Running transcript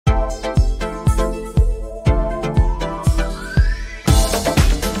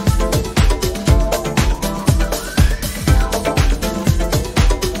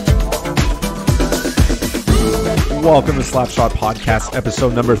Welcome to Slapshot Podcast,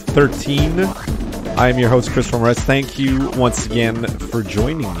 episode number 13. I am your host, Chris Ramirez. Thank you once again for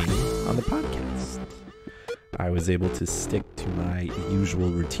joining me on the podcast. I was able to stick to my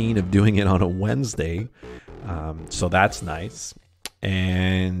usual routine of doing it on a Wednesday, so that's nice.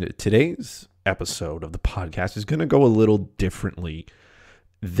 And today's episode of the podcast is going to go a little differently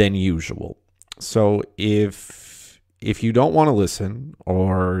than usual. So if you don't want to listen,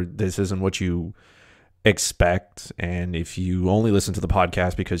 or this isn't what you expect, and if you only listen to the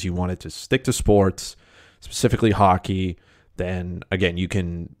podcast because you wanted to stick to sports, specifically hockey, then again, you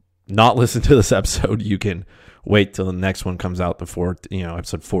can not listen to this episode. You can wait till the next one comes out,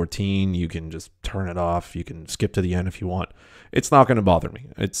 episode 14. You can just turn it off. You can skip to the end if you want. It's not going to bother me.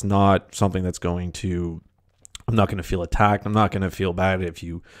 It's not something that's I'm not going to feel attacked. I'm not going to feel bad if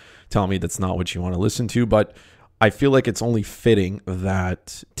you tell me that's not what you want to listen to, but I feel like it's only fitting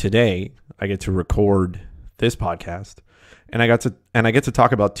that today I get to record this podcast, and I get to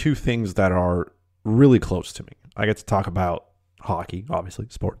talk about two things that are really close to me. I get to talk about hockey, obviously,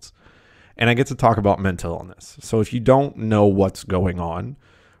 sports, and I get to talk about mental illness. So if you don't know what's going on,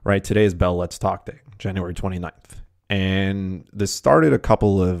 right, today is Bell Let's Talk Day, January 29th. And this started a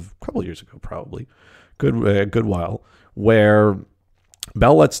couple years ago, probably, a good while, where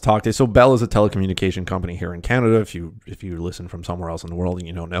Bell Let's Talk Day. So Bell is a telecommunication company here in Canada. If you listen from somewhere else in the world,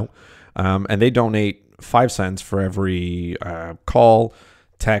 you don't know. And they donate 5 cents for every call,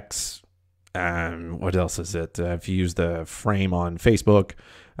 text, what else is it? If you use the frame on Facebook,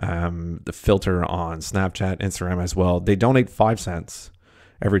 the filter on Snapchat, Instagram as well, they donate 5 cents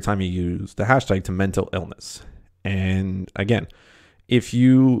every time you use the hashtag to mental illness. And again, if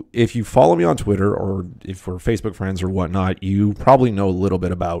you follow me on Twitter, or if we're Facebook friends or whatnot, you probably know a little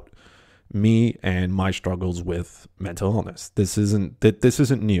bit about me and my struggles with mental illness. This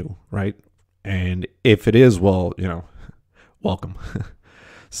isn't new, right? And if it is, well, welcome.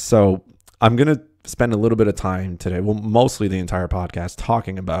 So I'm going to spend a little bit of time today, well, mostly the entire podcast,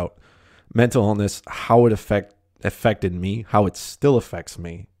 talking about mental illness, how it affected me, how it still affects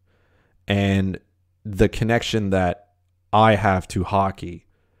me, and the connection that I have to hockey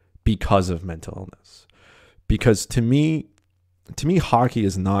because of mental illness. Because to me, hockey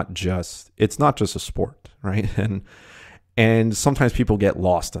is not just a sport, right? And sometimes people get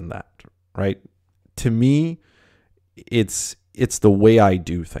lost in that, right? To me, it's the way I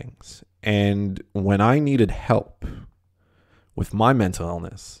do things. And when I needed help with my mental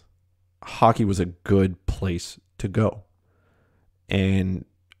illness, hockey was a good place to go. And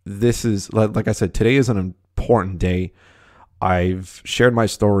this is, like I said, today is an important day. I've shared my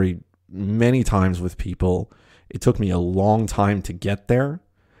story many times with people. It took me a long time to get there,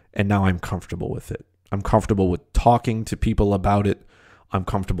 and now I'm comfortable with it. I'm comfortable with talking to people about it. I'm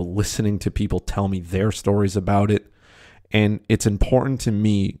comfortable listening to people tell me their stories about it. And it's important to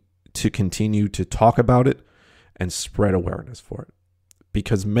me to continue to talk about it and spread awareness for it.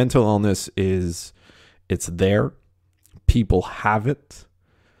 Because mental illness it's there. People have it.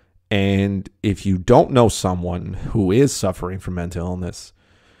 And if you don't know someone who is suffering from mental illness,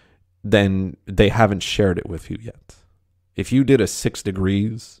 then they haven't shared it with you yet. If you did a 6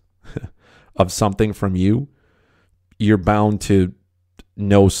 degrees of something from you're bound to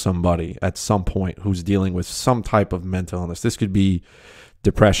know somebody at some point who's dealing with some type of mental illness. This could be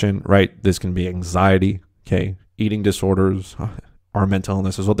depression, right? This can be anxiety, okay? Eating disorders are mental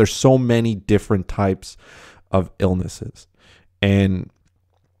illness as well. There's so many different types of illnesses. And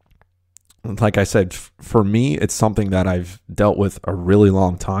like I said, for me, it's something that I've dealt with a really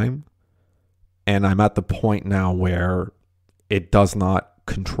long time. And I'm at the point now where it does not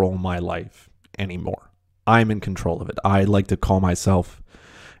control my life anymore. I'm in control of it. I like to call myself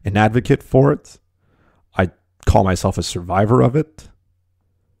an advocate for it. I call myself a survivor of it.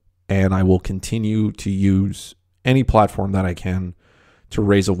 And I will continue to use any platform that I can to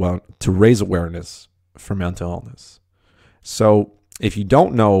raise awareness for mental illness. So if you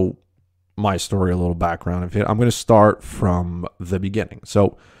don't know my story, a little background of it, I'm going to start from the beginning.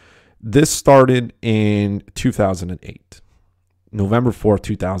 So this started in 2008, November 4th,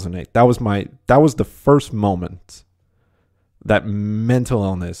 2008. That was the first moment that mental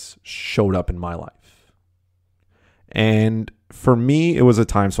illness showed up in my life. And for me, it was a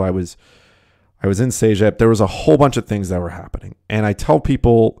time, so I was in Cégep. There was a whole bunch of things that were happening. And I tell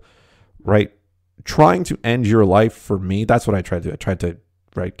people, right, trying to end your life, for me, that's what I tried to do. I tried to,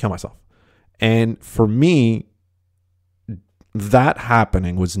 kill myself. And for me, that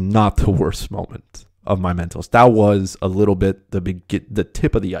happening was not the worst moment of my mental. That was a little bit the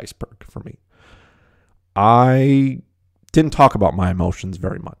tip of the iceberg for me. I didn't talk about my emotions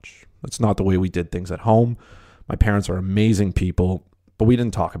very much. That's not the way we did things at home. My parents are amazing people, but we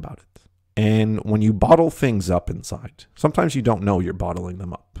didn't talk about it. And when you bottle things up inside, sometimes you don't know you're bottling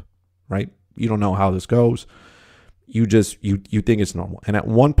them up, right? You don't know how this goes. You think it's normal. And at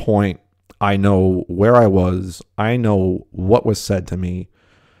one point, I know where I was. I know what was said to me.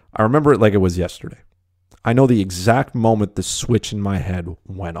 I remember it like it was yesterday. I know the exact moment the switch in my head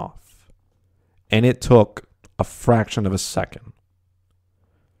went off. And it took a fraction of a second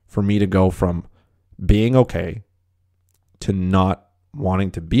for me to go from being okay to not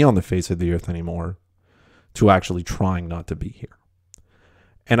wanting to be on the face of the earth anymore to actually trying not to be here.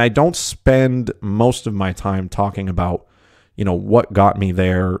 And I don't spend most of my time talking about, what got me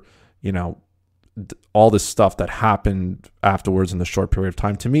there, all this stuff that happened afterwards in the short period of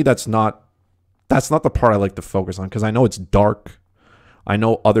time. To me, that's not the part I like to focus on, because I know it's dark. I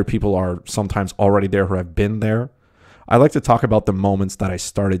know other people are sometimes already there who have been there. I like to talk about the moments that I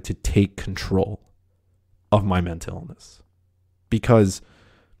started to take control of my mental illness. Because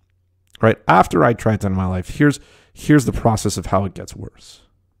right after I tried to end my life, here's the process of how it gets worse.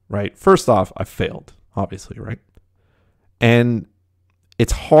 Right? First off, I failed, obviously, right? And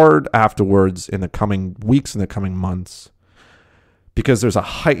it's hard afterwards in the coming weeks and the coming months because there's a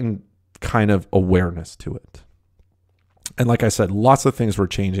heightened kind of awareness to it. And like I said, lots of things were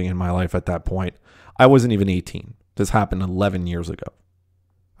changing in my life at that point. I wasn't even 18. This happened 11 years ago.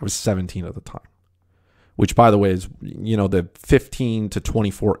 I was 17 at the time, which, by the way, is, the 15 to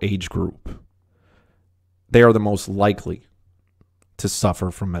 24 age group. They are the most likely to suffer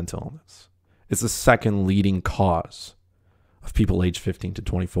from mental illness. It's the second leading cause of people aged 15 to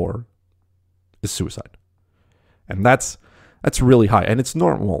 24 is suicide. And that's really high. And it's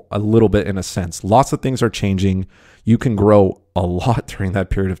normal a little bit in a sense. Lots of things are changing. You can grow a lot during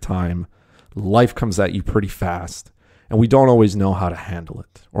that period of time. Life comes at you pretty fast. And we don't always know how to handle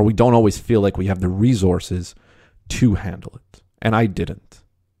it. Or we don't always feel like we have the resources to handle it. And I didn't.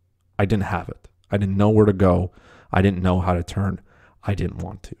 I didn't have it. I didn't know where to go. I didn't know how to turn. I didn't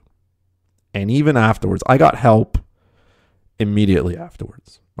want to. And even afterwards, I got help immediately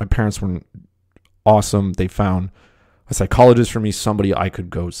afterwards. My parents were awesome. They found a psychologist for me, somebody I could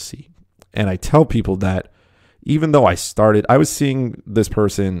go see. And I tell people that even though I was seeing this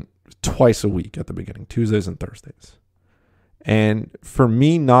person twice a week at the beginning, Tuesdays and Thursdays. And for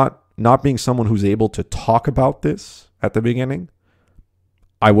me, not being someone who's able to talk about this at the beginning,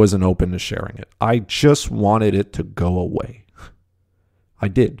 I wasn't open to sharing it. I just wanted it to go away. I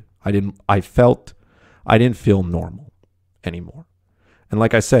did. I didn't feel normal anymore. And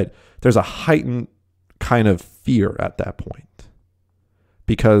like I said, there's a heightened kind of fear at that point.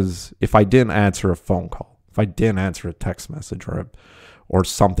 Because if I didn't answer a phone call, if I didn't answer a text message or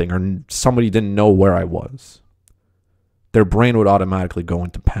something, or somebody didn't know where I was, their brain would automatically go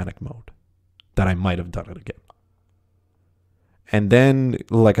into panic mode that I might have done it again. And then,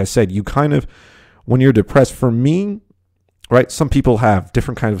 like I said, you kind of, when you're depressed, for me, right, some people have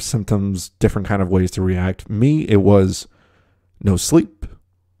different kind of symptoms, different kind of ways to react. Me, it was no sleep,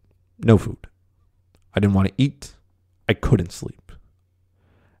 no food. I didn't want to eat. I couldn't sleep.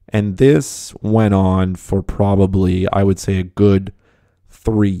 And this went on for probably, I would say, a good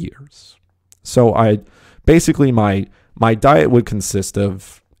 3 years. So my diet would consist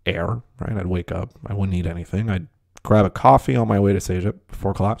of air, right? I'd wake up. I wouldn't eat anything. I'd grab a coffee on my way to Seja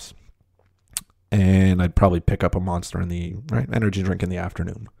before class. And I'd probably pick up a Monster in the energy drink in the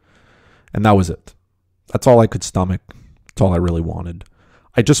afternoon. And that was it. That's all I could stomach. That's all I really wanted.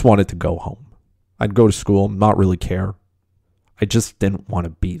 I just wanted to go home. I'd go to school, not really care. I just didn't want to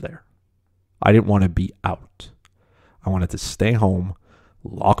be there. I didn't want to be out. I wanted to stay home,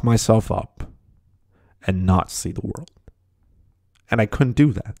 lock myself up, and not see the world. And I couldn't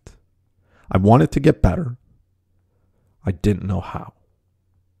do that. I wanted to get better. I didn't know how.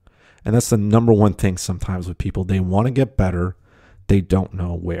 And that's the number one thing sometimes with people. They want to get better. They don't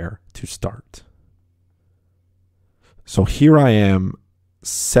know where to start. So here I am,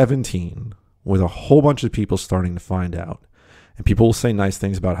 17, with a whole bunch of people starting to find out. And people will say nice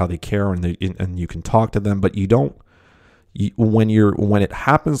things about how they care, and you can talk to them, but you don't. When it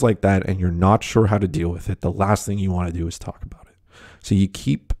happens like that and you're not sure how to deal with it, the last thing you want to do is talk about it. So you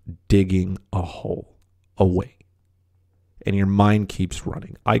keep digging a hole away. And your mind keeps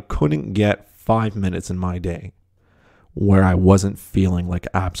running. I couldn't get 5 minutes in my day where I wasn't feeling like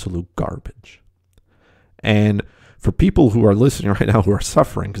absolute garbage. And for people who are listening right now who are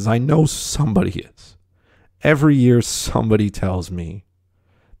suffering, because I know somebody is, every year somebody tells me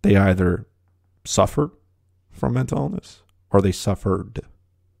they either suffer from mental illness or they suffered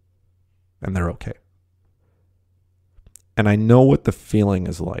and they're okay. And I know what the feeling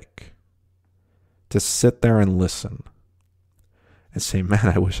is like to sit there and listen and say,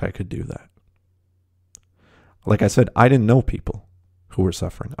 man, I wish I could do that. Like I said, I didn't know people who were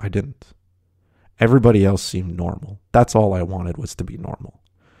suffering. I didn't. Everybody else seemed normal. That's all I wanted, was to be normal.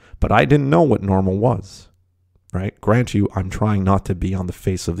 But I didn't know what normal was, right? Grant you, I'm trying not to be on the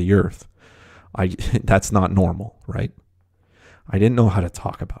face of the earth. That's not normal, right? I didn't know how to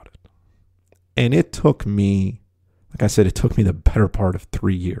talk about it. And it took me, like I said, it took me the better part of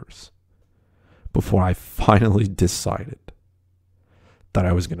 3 years before I finally decided that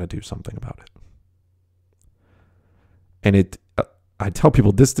I was going to do something about it. And I tell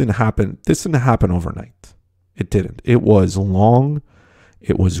people this didn't happen overnight. It didn't. It was long.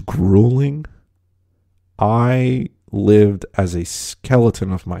 It was grueling. I lived as a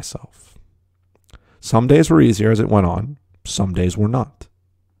skeleton of myself. Some days were easier as it went on. Some days were not.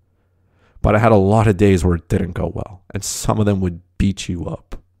 But I had a lot of days where it didn't go well. And some of them would beat you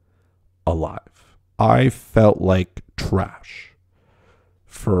up alive. I felt like trash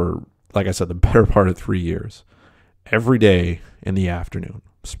for, like I said, the better part of 3 years. Every day in the afternoon,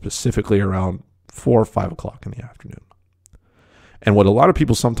 specifically around 4 or 5 o'clock in the afternoon. And what a lot of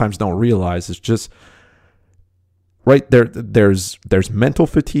people sometimes don't realize is just, right, there's mental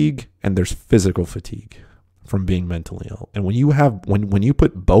fatigue and there's physical fatigue from being mentally ill. And when you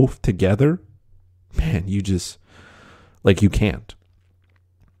put both together, man, you just, like, you can't.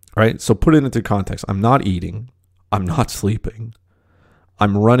 Right? So put it into context. I'm not eating. I'm not sleeping.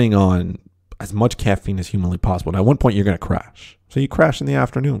 I'm running on as much caffeine as humanly possible. And at one point, you're going to crash. So you crash in the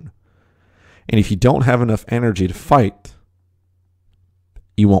afternoon. And if you don't have enough energy to fight,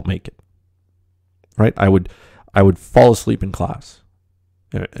 you won't make it. Right? I would fall asleep in class,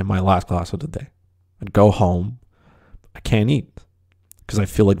 in my last class of the day. I'd go home. I can't eat because I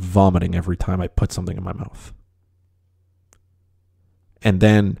feel like vomiting every time I put something in my mouth. And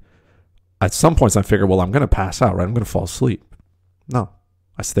then at some points I figure, well, I'm going to pass out, right? I'm going to fall asleep. No,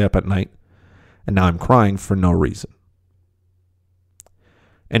 I stay up at night and now I'm crying for no reason.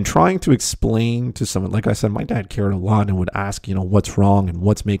 And trying to explain to someone, like I said, my dad cared a lot and would ask, what's wrong and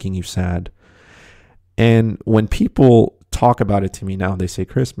what's making you sad. And when people talk about it to me now, they say,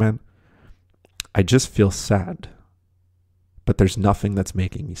 Chris, man, I just feel sad, but there's nothing that's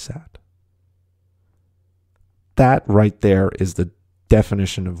making me sad. That right there is the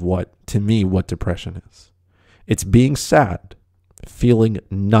definition of what depression is. It's being sad, feeling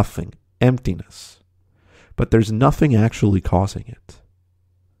nothing, emptiness, but there's nothing actually causing it.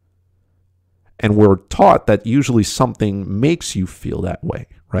 And we're taught that usually something makes you feel that way,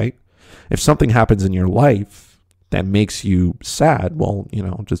 right? If something happens in your life that makes you sad, well,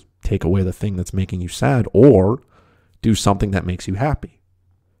 just take away the thing that's making you sad or do something that makes you happy.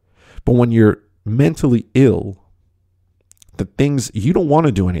 But when you're mentally ill, the things, you don't want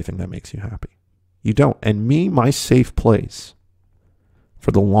to do anything that makes you happy. You don't. And my safe place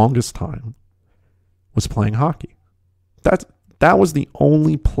for the longest time was playing hockey. That was the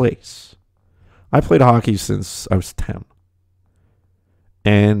only place. I played hockey since I was 10.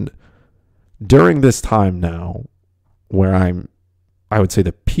 And during this time now, where I would say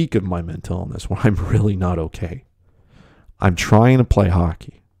the peak of my mental illness, where I'm really not okay, I'm trying to play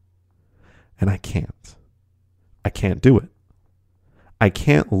hockey. And I can't. I can't do it. I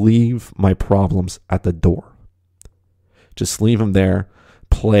can't leave my problems at the door. Just leave them there,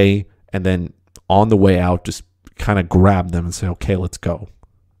 play, and then on the way out, just kind of grab them and say, okay, let's go.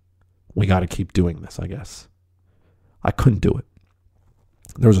 We got to keep doing this, I guess. I couldn't do it.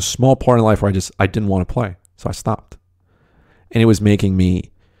 There was a small part in life where I didn't want to play, so I stopped. And it was making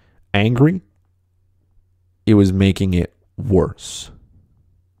me angry. It was making it worse.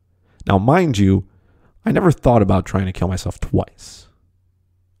 Now, mind you, I never thought about trying to kill myself twice.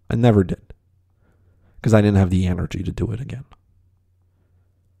 I never did. Because I didn't have the energy to do it again.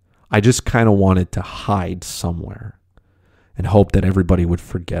 I just kind of wanted to hide somewhere and hope that everybody would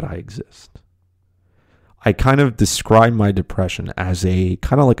forget I exist. I kind of describe my depression as a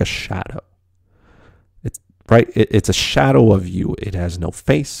kind of like a shadow. It's a shadow of you. It has no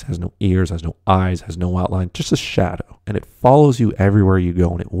face, has no ears, has no eyes, has no outline, just a shadow. And it follows you everywhere you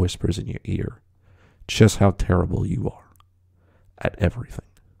go and it whispers in your ear just how terrible you are at everything.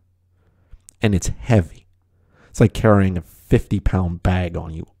 And it's heavy. It's like carrying a 50-pound bag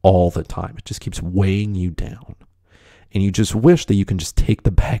on you all the time. It just keeps weighing you down. And you just wish that you can just take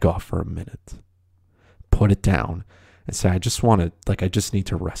the bag off for a minute, put it down, and say, I just need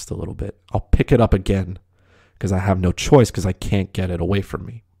to rest a little bit. I'll pick it up again because I have no choice because I can't get it away from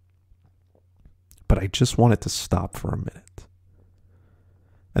me. But I just want it to stop for a minute.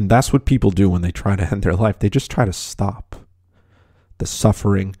 And that's what people do when they try to end their life. They just try to stop the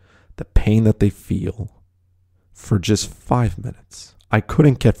suffering, the pain that they feel for just 5 minutes. I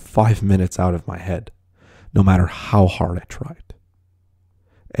couldn't get 5 minutes out of my head, no matter how hard I tried.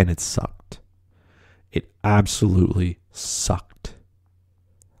 And it sucked. It absolutely sucked.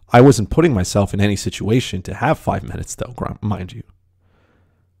 I wasn't putting myself in any situation to have 5 minutes, though, mind you.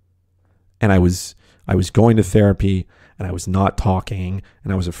 And I was going to therapy, and I was not talking,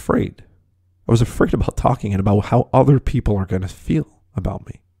 and I was afraid. I was afraid about talking and about how other people are going to feel about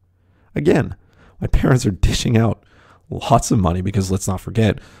me. Again, my parents are dishing out lots of money because, let's not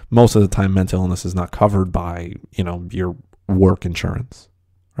forget, most of the time mental illness is not covered by, your work insurance,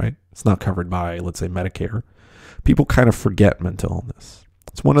 right? It's not covered by, let's say, Medicare. People kind of forget mental illness.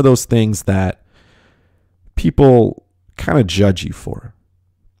 It's one of those things that people kind of judge you for.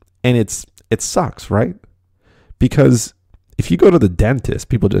 And it sucks, right? Because if you go to the dentist,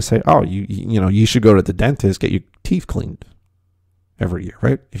 people just say, "Oh, you should go to the dentist, get your teeth cleaned every year,"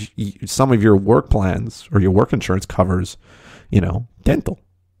 right? Some of your work plans or your work insurance covers, dental,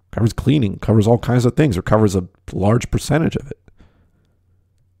 covers cleaning, covers all kinds of things, or covers a large percentage of it.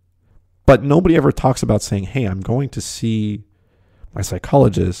 But nobody ever talks about saying, "Hey, I'm going to see my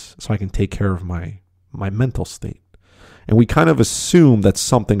psychologist so I can take care of my mental state." And we kind of assume that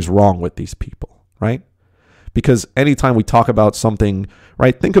something's wrong with these people, right? Because anytime we talk about something,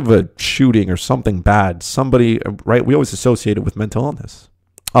 right, think of a shooting or something bad, somebody, right, we always associate it with mental illness.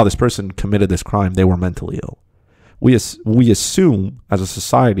 Oh, this person committed this crime, they were mentally ill. We assume as a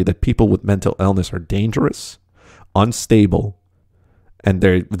society that people with mental illness are dangerous, unstable, and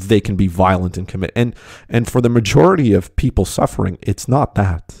they can be violent and commit. And for the majority of people suffering, it's not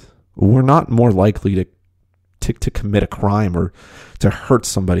that. We're not more likely to commit a crime or to hurt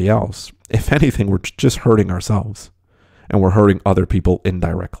somebody else. If anything, we're just hurting ourselves, and we're hurting other people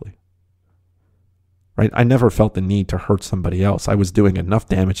indirectly. Right? I never felt the need to hurt somebody else. I was doing enough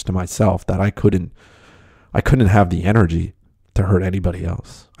damage to myself that I couldn't have the energy to hurt anybody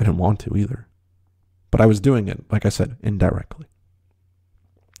else. I didn't want to either. But I was doing it, like I said, indirectly.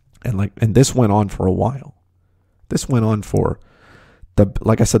 And this went on for a while. This went on for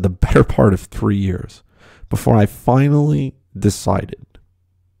the better part of 3 years before I finally decided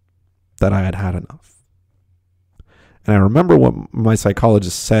that I had had enough. And I remember what my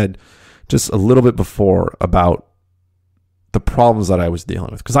psychologist said just a little bit before about the problems that I was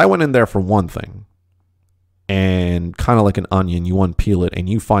dealing with. Because I went in there for one thing, and kind of like an onion, you unpeel it and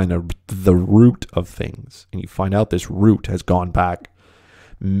you find the root of things. And you find out this root has gone back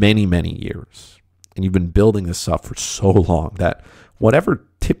many, many years. And you've been building this up for so long that whatever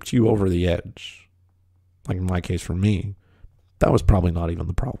tipped you over the edge, like in my case for me, that was probably not even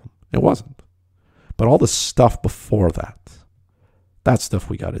the problem. It wasn't. But all the stuff before that stuff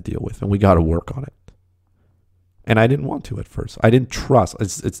we got to deal with, and we got to work on it. And I didn't want to at first. I didn't trust.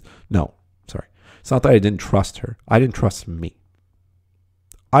 It's not that I didn't trust her. I didn't trust me.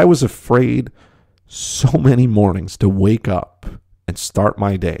 I was afraid so many mornings to wake up and start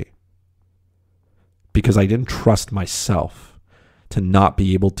my day because I didn't trust myself to not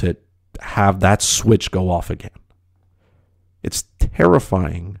be able to have that switch go off again. It's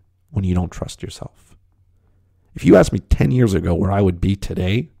terrifying when you don't trust yourself. If you asked me 10 years ago where I would be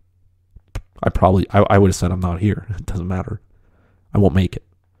today, I would have said I'm not here. It doesn't matter. I won't make it.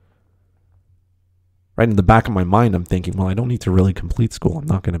 Right in the back of my mind, I'm thinking, well, I don't need to really complete school. I'm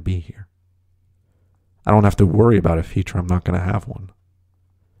not going to be here. I don't have to worry about a future. I'm not going to have one.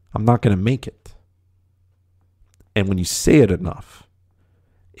 I'm not going to make it. And when you say it enough,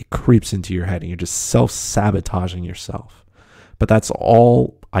 it creeps into your head and you're just self-sabotaging yourself. But that's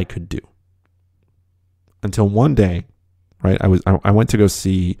all I could do. Until one day, right, I went to go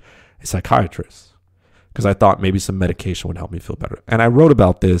see a psychiatrist because I thought maybe some medication would help me feel better. And I wrote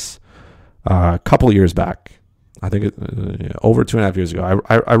about this a couple of years back. I think over 2.5 years ago.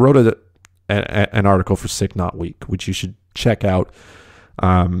 I wrote an article for Sick Not Weak, which you should check out.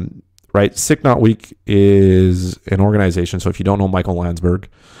 Right, Sick Not Weak is an organization. So if you don't know Michael Landsberg,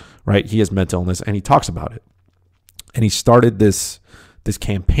 right, he has mental illness and he talks about it. And he started this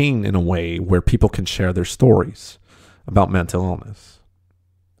campaign in a way where people can share their stories about mental illness.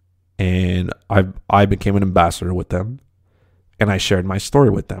 And I became an ambassador with them, and I shared my story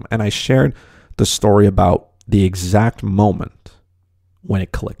with them. And I shared the story about the exact moment when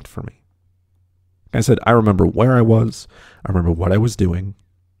it clicked for me. I said, I remember where I was, I remember what I was doing,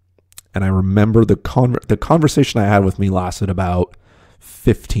 and I remember the conversation I had with me lasted about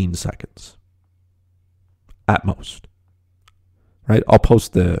 15 seconds at most. Right? I'll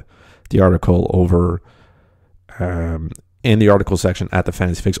post the article over in the article section at the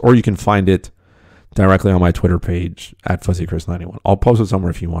Fantasy Fix, or you can find it directly on my Twitter page at FuzzyChris91. I'll post it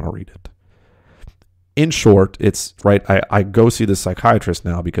somewhere if you want to read it. In short, it's right. I go see the psychiatrist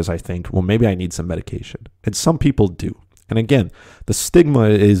now because I think, well, maybe I need some medication. And some people do. And again, the stigma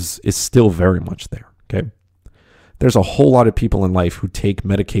is still very much there. Okay. There's a whole lot of people in life who take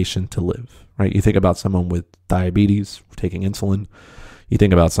medication to live, right? You think about someone with diabetes taking insulin. You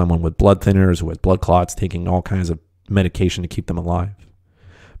think about someone with blood thinners, with blood clots, taking all kinds of medication to keep them alive.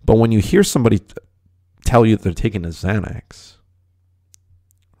 But when you hear somebody tell you that they're taking a Xanax,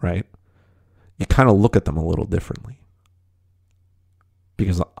 right? You kind of look at them a little differently.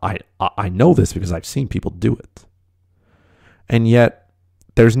 Because I know this because I've seen people do it. And yet,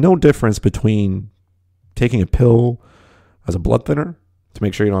 there's no difference between taking a pill as a blood thinner to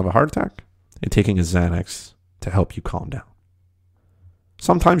make sure you don't have a heart attack and taking a Xanax to help you calm down.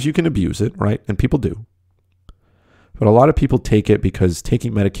 Sometimes you can abuse it, right? And people do. But a lot of people take it because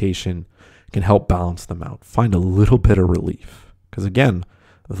taking medication can help balance them out, find a little bit of relief. Because again,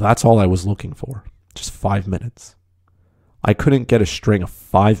 that's all I was looking for. Just 5 minutes. I couldn't get a string of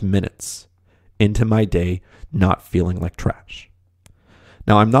 5 minutes into my day not feeling like trash.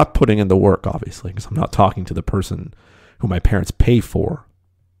 Now, I'm not putting in the work, obviously, because I'm not talking to the person who my parents pay for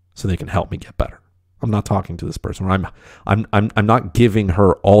so they can help me get better. I'm not talking to this person. I'm not giving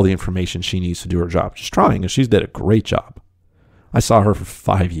her all the information she needs to do her job. She's trying, and she's did a great job. I saw her for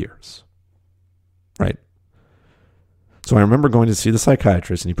 5 years, right? So I remember going to see the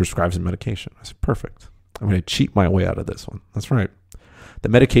psychiatrist, and he prescribes some medication. I said, perfect. I'm going to cheat my way out of this one. That's right. The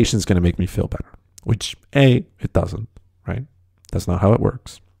medication is going to make me feel better, which, A, it doesn't, right? That's not how it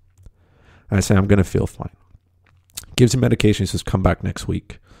works. And I say, I'm going to feel fine. Gives him medication. He says, come back next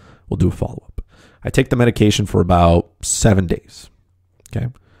week. We'll do a follow-up. I take the medication for about 7 days. Okay.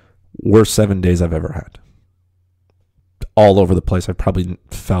 Worst 7 days I've ever had. All over the place. I probably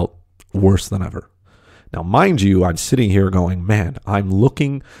felt worse than ever. Now, mind you, I'm sitting here going, man, I'm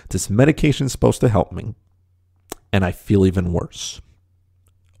looking, this medication's supposed to help me, and I feel even worse.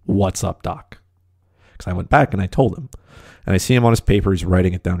 What's up, doc? Because I went back and I told him. And I see him on his paper. He's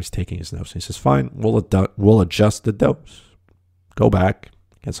writing it down. He's taking his notes. And he says, fine, we'll adjust the dose. Go back,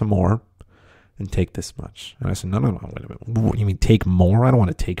 get some more, and take this much. And I said, no, wait a minute. What, you mean take more? I don't want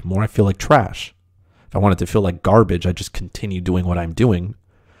to take more. I feel like trash. If I wanted to feel like garbage, I just continue doing what I'm doing,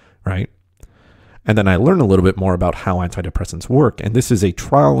 right? And then I learned a little bit more about how antidepressants work. And this is a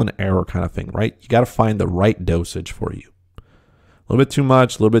trial and error kind of thing, right? You got to find the right dosage for you. A little bit too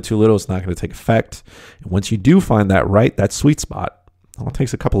much, a little bit too little, it's not going to take effect. And once you do find that right, that sweet spot, well, it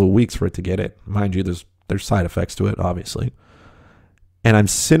takes a couple of weeks for it to get it. Mind you, there's side effects to it, obviously. And I'm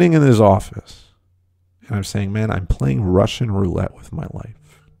sitting in his office, and I'm saying, man, I'm playing Russian roulette with my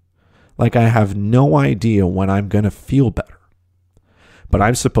life. Like I have no idea when I'm going to feel better. But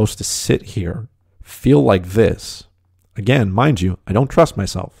I'm supposed to sit here, feel like this. Again, mind you, I don't trust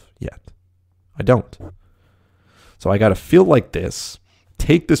myself yet. I don't. So I got to feel like this,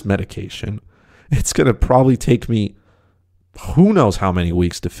 take this medication. It's going to probably take me who knows how many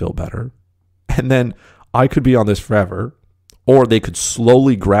weeks to feel better. And then I could be on this forever, or they could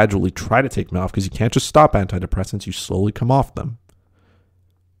slowly, gradually try to take me off because you can't just stop antidepressants. You slowly come off them.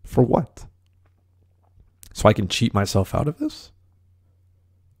 For what? So I can cheat myself out of this?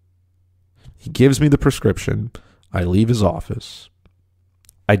 He gives me the prescription. I leave his office.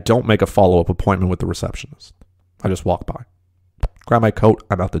 I don't make a follow-up appointment with the receptionist. I just walk by, grab my coat,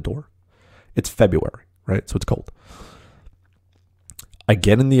 I'm out the door. It's February, right? So it's cold. I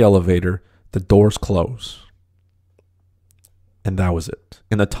get in the elevator, the doors close. And that was it.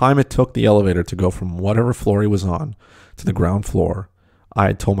 In the time it took the elevator to go from whatever floor he was on to the ground floor, I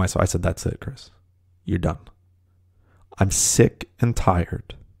had told myself, I said, that's it, Chris. You're done. I'm sick and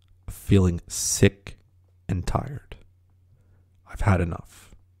tired of feeling sick and tired. I've had enough.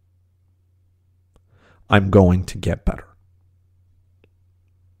 I'm going to get better.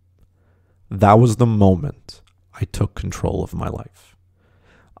 That was the moment I took control of my life.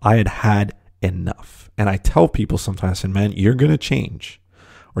 I had had enough. And I tell people sometimes, I said, man, you're going to change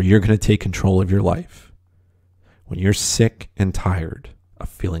or you're going to take control of your life when you're sick and tired of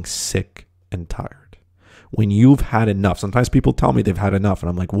feeling sick and tired. When you've had enough. Sometimes people tell me they've had enough and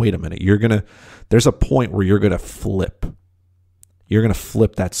I'm like, wait a minute, there's a point where you're going to flip. You're going to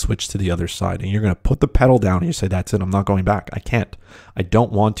flip that switch to the other side and you're going to put the pedal down and you say, that's it. I'm not going back. I can't. I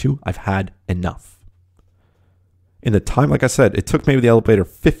don't want to. I've had enough. In the time, like I said, it took maybe the elevator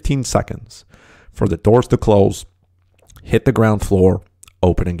 15 seconds for the doors to close, hit the ground floor,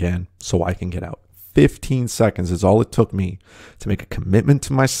 open again so I can get out. 15 seconds is all it took me to make a commitment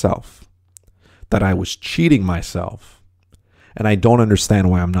to myself that I was cheating myself and I don't understand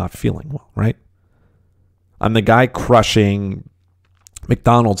why I'm not feeling well, right? I'm the guy crushing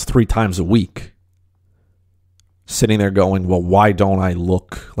McDonald's 3 times a week, sitting there going, well, why don't I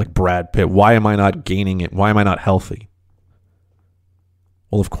look like Brad Pitt? Why am I not gaining it? Why am I not healthy?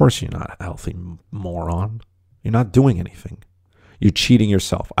 Well, of course you're not healthy, moron. You're not doing anything. You're cheating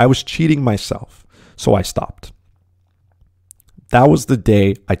yourself. I was cheating myself, so I stopped. That was the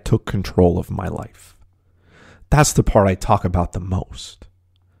day I took control of my life. That's the part I talk about the most.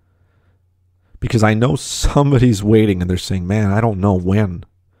 Because I know somebody's waiting and they're saying, man, I don't know when.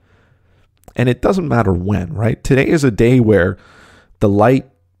 And it doesn't matter when, right? Today is a day where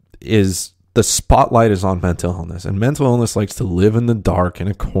the spotlight is on mental illness. And mental illness likes to live in the dark in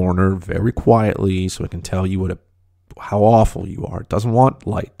a corner very quietly so it can tell you how awful you are. It doesn't want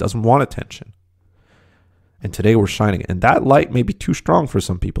light, doesn't want attention. And today we're shining it. And that light may be too strong for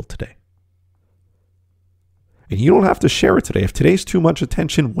some people today. And you don't have to share it today. If today's too much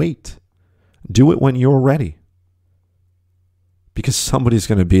attention, wait. Do it when you're ready. Because somebody's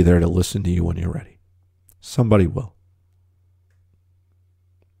going to be there to listen to you when you're ready. Somebody will.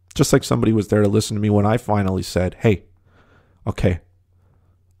 Just like somebody was there to listen to me when I finally said, hey, okay,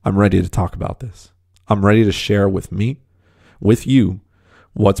 I'm ready to talk about this. I'm ready to share with you,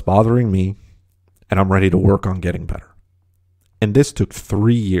 what's bothering me, and I'm ready to work on getting better. And this took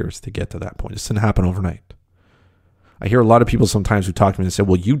 3 years to get to that point. This didn't happen overnight. I hear a lot of people sometimes who talk to me and say,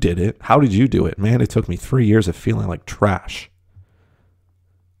 well, you did it. How did you do it? Man, it took me 3 years of feeling like trash.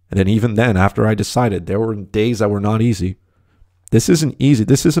 And then even then, after I decided, there were days that were not easy. This isn't easy.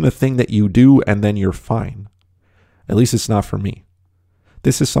 This isn't a thing that you do and then you're fine. At least it's not for me.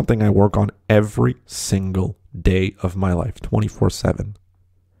 This is something I work on every single day of my life, 24/7.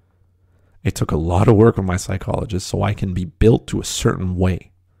 It took a lot of work with my psychologist so I can be built to a certain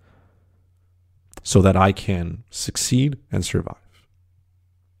way so that I can succeed and survive.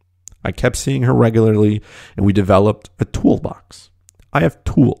 I kept seeing her regularly and we developed a toolbox. I have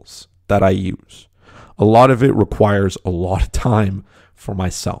tools that I use. A lot of it requires a lot of time for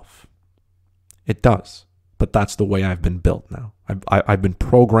myself. It does, but that's the way I've been built now. I've been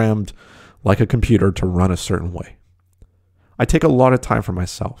programmed like a computer to run a certain way. I take a lot of time for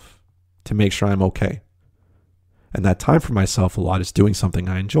myself to make sure I'm okay. And that time for myself a lot is doing something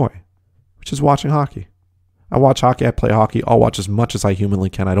I enjoy, which is watching hockey. I watch hockey, I play hockey, I'll watch as much as I humanly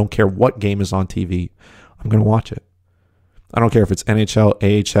can. I don't care what game is on TV, I'm going to watch it. I don't care if it's NHL,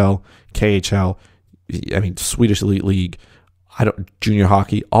 AHL, KHL, Swedish Elite League, junior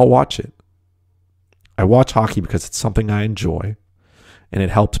hockey, I'll watch it. I watch hockey because it's something I enjoy and it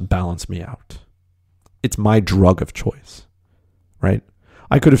helps balance me out. It's my drug of choice, right?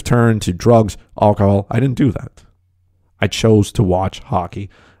 I could have turned to drugs, alcohol. I didn't do that. I chose to watch hockey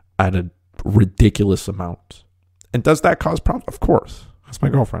at a ridiculous amount. And does that cause problems? Of course. That's my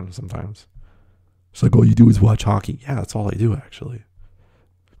girlfriend sometimes. She's like, all you do is watch hockey. Yeah, that's all I do, actually.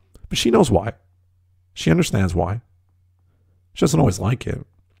 But she knows why. She understands why. She doesn't always like it.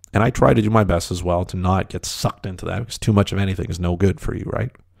 And I try to do my best as well to not get sucked into that because too much of anything is no good for you,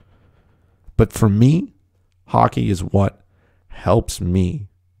 right? But for me, hockey is what helps me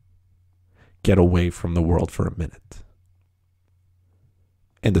get away from the world for a minute.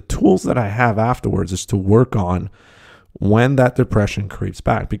 And the tools that I have afterwards is to work on when that depression creeps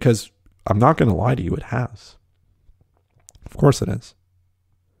back. Because I'm not going to lie to you, it has. Of course it is.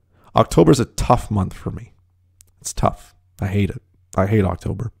 October is a tough month for me. It's tough. I hate it. I hate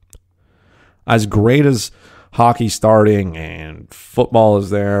October. As great as hockey starting and football is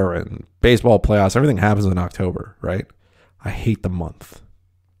there and baseball playoffs, everything happens in October, right? I hate the month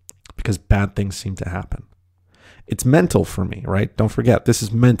because bad things seem to happen. It's mental for me, right? Don't forget, this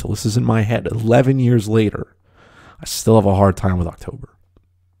is mental. This is in my head. 11 years later, I still have a hard time with October.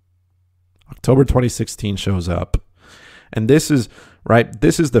 October 2016 shows up. And this is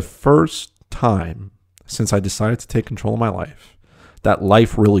the first time since I decided to take control of my life that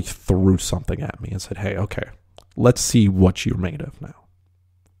life really threw something at me and said, hey, okay, let's see what you're made of now.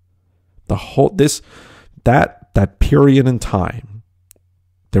 That period in time,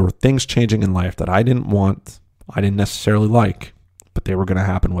 there were things changing in life that I didn't want, I didn't necessarily like, but they were going to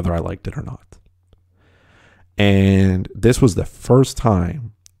happen whether I liked it or not. And this was the first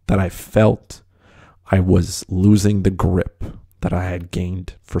time that I felt I was losing the grip that I had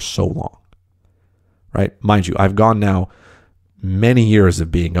gained for so long, right? Mind you, I've gone now many years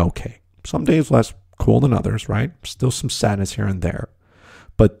of being okay. Some days less cool than others, right? Still some sadness here and there.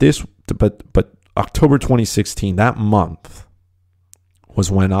 But October 2016, that month, was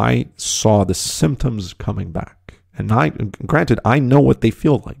when I saw the symptoms coming back. And granted, I know what they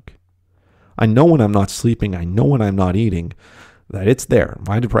feel like. I know when I'm not sleeping. I know when I'm not eating. that it's there.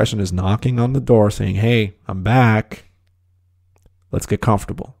 My depression is knocking on the door saying, hey, I'm back. Let's get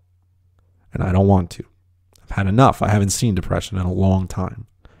comfortable. And I don't want to. I've had enough. I haven't seen depression in a long time.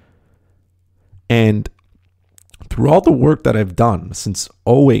 And through all the work that I've done since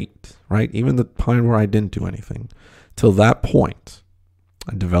 2008, right, even the time where I didn't do anything, till that point,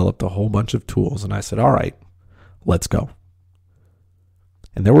 I developed a whole bunch of tools. And I said, all right, let's go.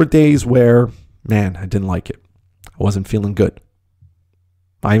 And there were days where, man, I didn't like it. I wasn't feeling good.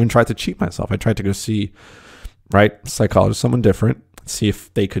 I even tried to cheat myself. I tried to go see, right, psychologist, someone different, see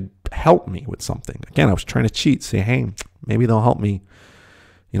if they could help me with something. Again, I was trying to cheat, say, hey, maybe they'll help me.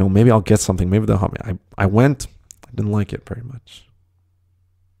 You know, maybe I'll get something. Maybe they'll help me. I went. I didn't like it very much.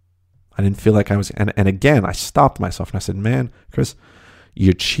 I didn't feel like I was. And again, I stopped myself and I said, man, Chris,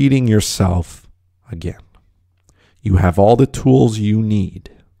 you're cheating yourself again. You have all the tools you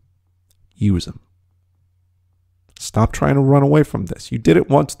need. Use them. Stop trying to run away from this. You did it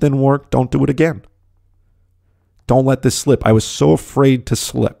once, didn't work. Don't do it again. Don't let this slip. I was so afraid to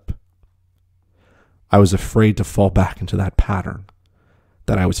slip. I was afraid to fall back into that pattern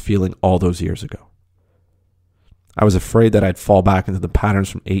that I was feeling all those years ago. I was afraid that I'd fall back into the patterns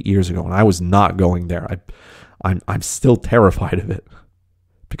from 8 years ago, and I was not going there. I'm still terrified of it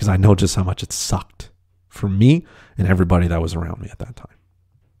because I know just how much it sucked for me and everybody that was around me at that time.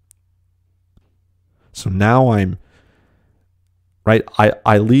 So now I'm right.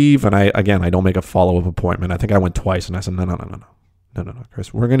 I leave and I don't make a follow-up appointment. I think I went twice and I said, no,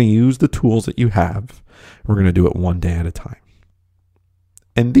 Chris, we're going to use the tools that you have. We're going to do it one day at a time.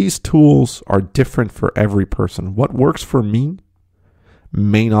 And these tools are different for every person. What works for me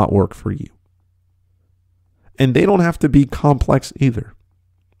may not work for you. And they don't have to be complex either.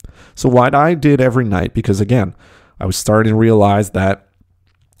 So what I did every night, because again, I was starting to realize that,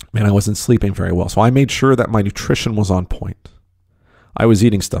 man, I wasn't sleeping very well. So I made sure that my nutrition was on point. I was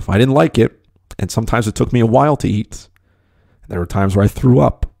eating stuff. I didn't like it. And sometimes it took me a while to eat. There were times where I threw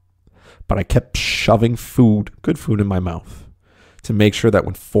up. But I kept shoving food, good food, in my mouth to make sure that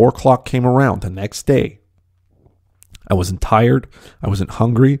when 4 o'clock came around the next day, I wasn't tired. I wasn't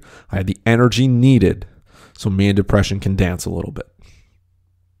hungry. I had the energy needed so me and depression can dance a little bit.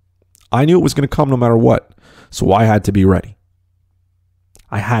 I knew it was going to come no matter what. So I had to be ready.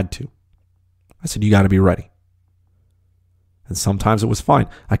 I had to. I said, you got to be ready. And sometimes it was fine.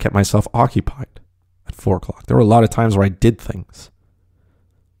 I kept myself occupied at 4 o'clock. There were a lot of times where I did things.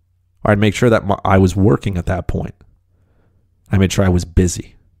 Or I'd make sure that I was working at that point. I made sure I was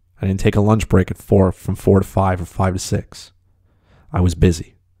busy. I didn't take a lunch break at 4, from 4 to 5 or 5 to 6. I was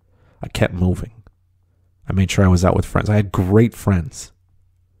busy. I kept moving. I made sure I was out with friends. I had great friends.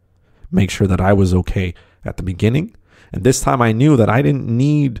 Make sure that I was okay at the beginning. And this time I knew that I didn't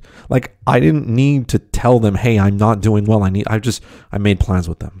need to tell them, hey, I'm not doing well. I made plans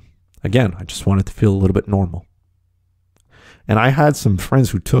with them. Again, I just wanted to feel a little bit normal. And I had some friends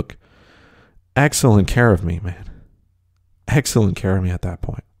who took excellent care of me, man. Excellent care of me at that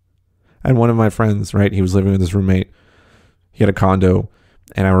point. And one of my friends, right, he was living with his roommate. He had a condo.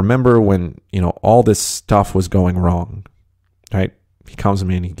 And I remember when, all this stuff was going wrong, right? He comes to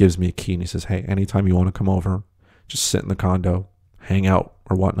me and he gives me a key and he says, hey, anytime you want to come over, just sit in the condo, hang out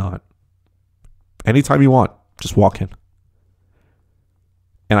or whatnot. Anytime you want, just walk in.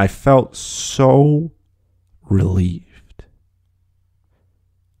 And I felt so relieved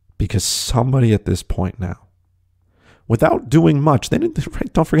because somebody at this point now, without doing much,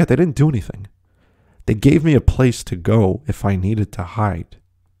 don't forget, they didn't do anything. They gave me a place to go if I needed to hide.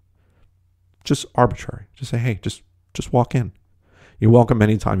 Just arbitrary. Just say, hey, just walk in. You're welcome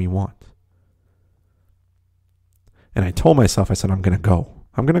anytime you want. And I told myself, I said, I'm going to go.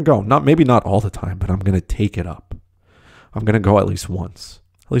 I'm going to go. Maybe not all the time, but I'm going to take it up. I'm going to go at least once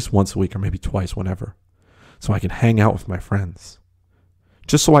a week or maybe twice, whenever, so I can hang out with my friends.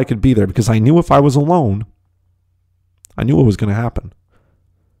 Just so I could be there, because I knew if I was alone, I knew what was going to happen.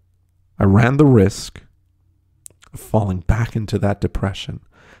 I ran the risk of falling back into that depression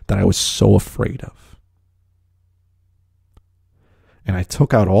that I was so afraid of. And I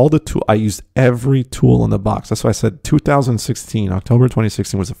took out all the tools. I used every tool in the box. That's why I said October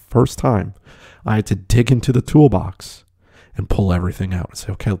 2016 was the first time I had to dig into the toolbox and pull everything out and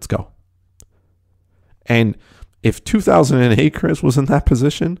say, okay, let's go. And if 2008 Chris was in that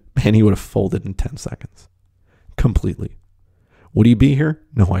position, man, he would have folded in 10 seconds. Completely. Would he be here?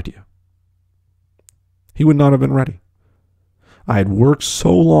 No idea. He would not have been ready. I had worked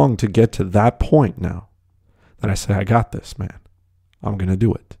so long to get to that point now that I said, I got this, man. I'm going to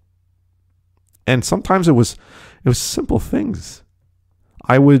do it. And sometimes it was simple things.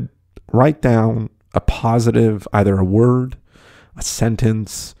 I would write down a positive, either a word, a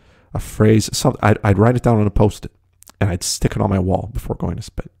sentence, a phrase, something. I'd write it down on a Post-it and I'd stick it on my wall before going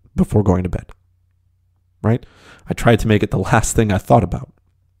to bed. Right? I tried to make it the last thing I thought about.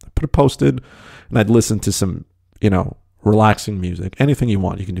 I put a Post-it and I'd listen to some, relaxing music, anything you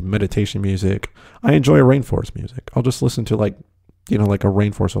want. You can do meditation music. I enjoy rainforest music. I'll just listen to like a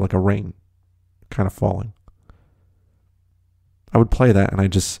rainforest or like a rain kind of falling. I would play that and I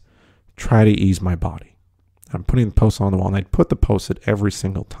just try to ease my body. I'm putting the Post-it on the wall and I'd put the Post-it every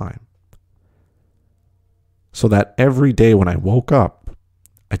single time. So that every day when I woke up,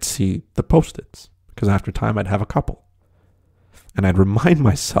 I'd see the Post-its because after time I'd have a couple. And I'd remind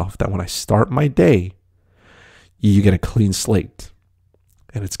myself that when I start my day, you get a clean slate.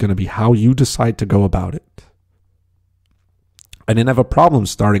 And it's going to be how you decide to go about it. I didn't have a problem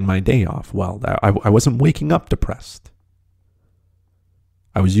starting my day off well. I wasn't waking up depressed.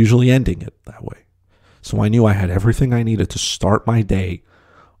 I was usually ending it that way. So I knew I had everything I needed to start my day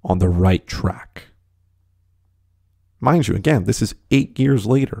on the right track. Mind you, again, this is 8 years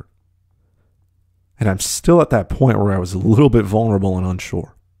later. And I'm still at that point where I was a little bit vulnerable and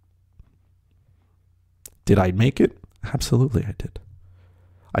unsure. Did I make it? Absolutely, I did.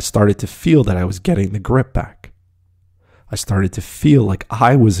 I started to feel that I was getting the grip back. I started to feel like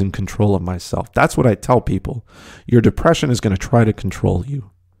I was in control of myself. That's what I tell people. Your depression is going to try to control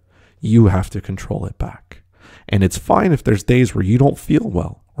you. You have to control it back. And it's fine if there's days where you don't feel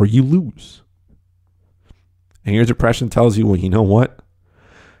well or you lose. And your depression tells you, well, you know what?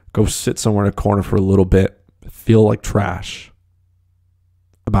 Go sit somewhere in a corner for a little bit, feel like trash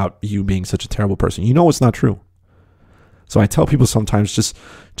about you being such a terrible person. You know it's not true. So I tell people sometimes just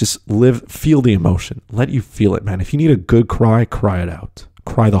feel the emotion. Let you feel it, man. If you need a good cry, cry it out.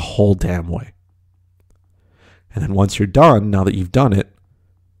 Cry the whole damn way. And then once you're done, now that you've done it,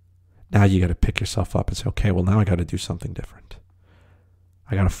 now you got to pick yourself up and say, okay, well, now I got to do something different.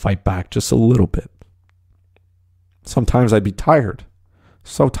 I got to fight back just a little bit. Sometimes I'd be tired.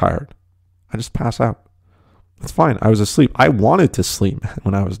 So tired. I just pass out. It's fine. I was asleep. I wanted to sleep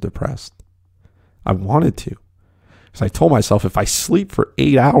when I was depressed. I wanted to. So I told myself if I sleep for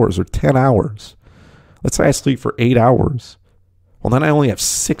 8 hours or 10 hours, let's say I sleep for 8 hours, well, then I only have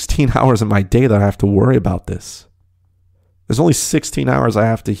 16 hours in my day that I have to worry about this. There's only 16 hours I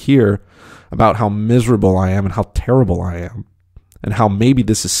have to hear about how miserable I am and how terrible I am and how maybe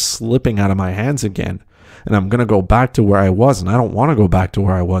this is slipping out of my hands again. And I'm going to go back to where I was, and I don't want to go back to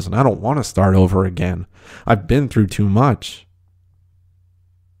where I was, and I don't want to start over again. I've been through too much.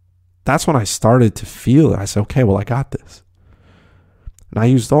 That's when I started to feel it. I said, okay, well, I got this. And I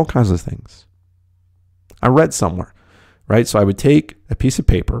used all kinds of things. I read somewhere, right? So I would take a piece of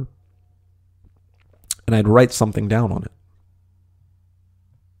paper, and I'd write something down on it.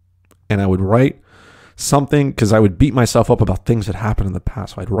 And I would write something, because I would beat myself up about things that happened in the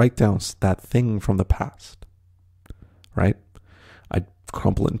past. So I'd write down that thing from the past, right? I'd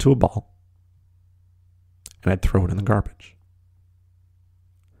crumple it into a ball and I'd throw it in the garbage.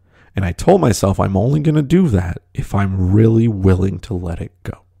 And I told myself I'm only going to do that if I'm really willing to let it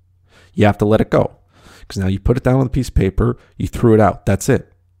go. You have to let it go because now you put it down on a piece of paper, you threw it out. That's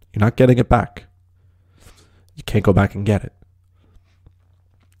it. You're not getting it back. You can't go back and get it.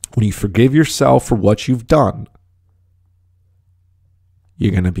 When you forgive yourself for what you've done,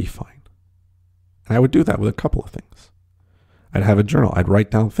 you're going to be fine. And I would do that with a couple of things. I'd have a journal. I'd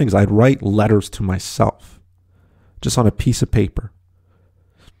write down things. I'd write letters to myself just on a piece of paper.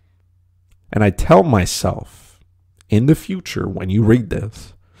 And I'd tell myself in the future when you read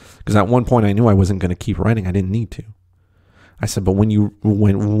this, because at one point I knew I wasn't going to keep writing. I didn't need to. I said, but when you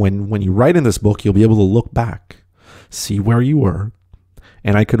write in this book, you'll be able to look back, see where you were.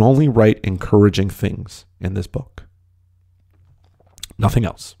 And I could only write encouraging things in this book. Nothing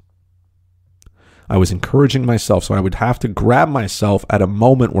else. I was encouraging myself, so I would have to grab myself at a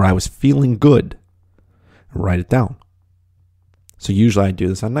moment where I was feeling good and write it down. So usually I'd do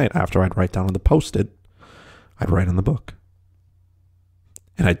this at night. After I'd write down on the Post-it, I'd write in the book.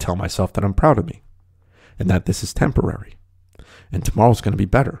 And I'd tell myself that I'm proud of me and that this is temporary. And tomorrow's going to be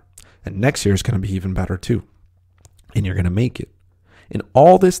better. And next year is going to be even better too. And you're going to make it. And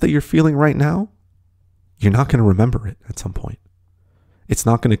all this that you're feeling right now, you're not going to remember it at some point. It's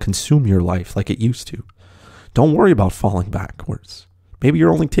not going to consume your life like it used to. Don't worry about falling backwards. Maybe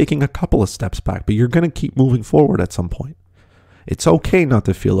you're only taking a couple of steps back, but you're going to keep moving forward at some point. It's okay not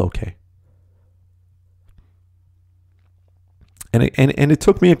to feel okay. And it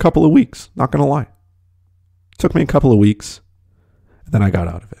took me a couple of weeks, not going to lie. It took me a couple of weeks, and then I got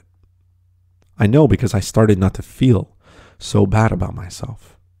out of it. I know because I started not to feel so bad about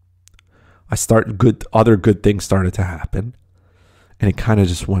myself. Other good things started to happen. And it kind of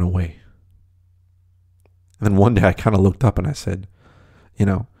just went away. And then one day I kind of looked up and I said,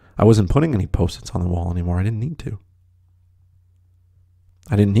 I wasn't putting any Post-its on the wall anymore. I didn't need to.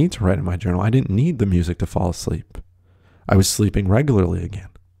 I didn't need to write in my journal. I didn't need the music to fall asleep. I was sleeping regularly again.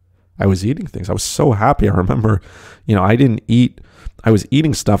 I was eating things. I was so happy. I remember, I didn't eat. I was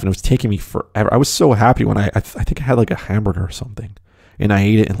eating stuff and it was taking me forever. I was so happy when I think I had like a hamburger or something, and I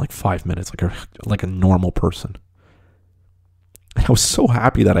ate it in like 5 minutes, like a normal person. And I was so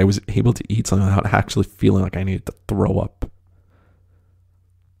happy that I was able to eat something without actually feeling like I needed to throw up.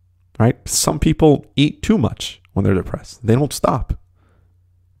 Right? Some people eat too much when they're depressed. They don't stop.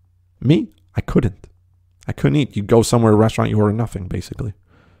 Me, I couldn't. I couldn't eat. You go somewhere, a restaurant, you order nothing, basically.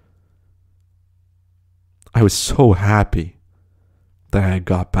 I was so happy that I had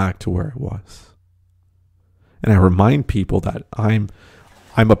got back to where I was. And I remind people that I'm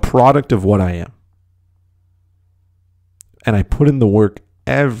a product of what I am. And I put in the work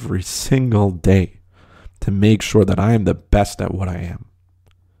every single day to make sure that I am the best at what I am.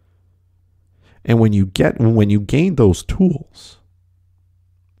 And when you gain those tools,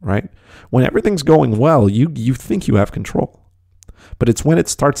 right? When everything's going well, you think you have control. But it's when it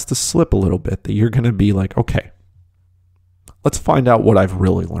starts to slip a little bit that you're going to be like, okay, let's find out what I've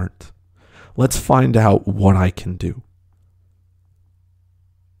really learned. Let's find out what I can do.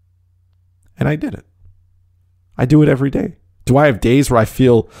 And I did it. I do it every day. Do I have days where I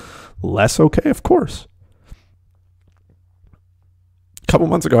feel less okay? Of course. A couple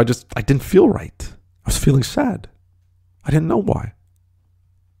months ago, I didn't feel right. I was feeling sad. I didn't know why.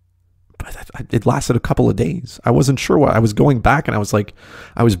 But it lasted a couple of days. I wasn't sure why. I was going back and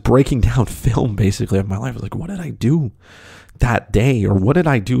I was breaking down film basically of my life. I was like, what did I do that day? Or what did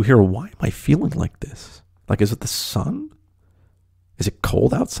I do here? Why am I feeling like this? Like, is it the sun? Is it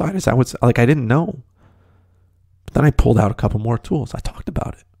cold outside? Is that what's like? I didn't know. But then I pulled out a couple more tools. I talked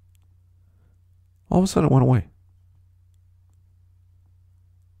about it. All of a sudden it went away.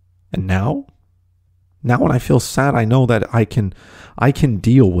 And now when I feel sad, I know that I can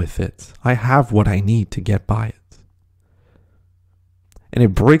deal with it. I have what I need to get by it. And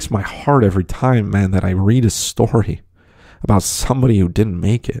it breaks my heart every time, man, that I read a story about somebody who didn't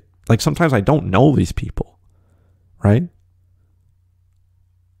make it. Like, sometimes I don't know these people, right?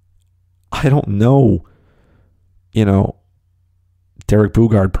 I don't know, Derek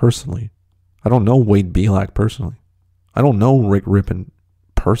Boogaard personally. I don't know Wade Belak personally. I don't know Rick Rippon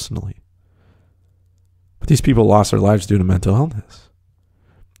personally. But these people lost their lives due to mental illness.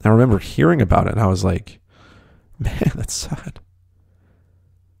 I remember hearing about it and I was like, man, that's sad.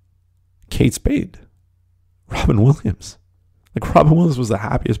 Kate Spade, Robin Williams. Like, Robin Williams was the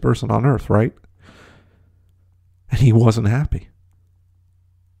happiest person on earth, right? And he wasn't happy.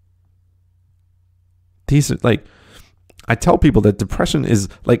 These are like, I tell people that depression is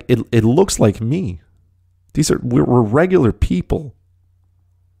like, it looks like me. We're regular people.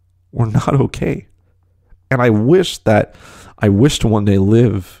 We're not okay. And I wish to one day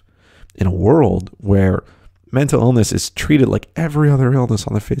live in a world where mental illness is treated like every other illness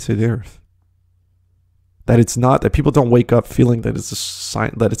on the face of the earth. That it's not, that people don't wake up feeling that it's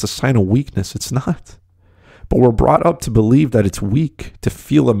a sign of weakness. It's not. But we're brought up to believe that it's weak to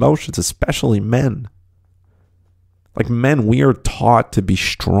feel emotions, especially men. Like, men, we are taught to be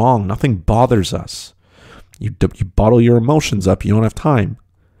strong. Nothing bothers us. You bottle your emotions up. You don't have time.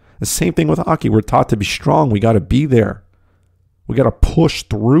 The same thing with hockey. We're taught to be strong. We got to be there. We got to push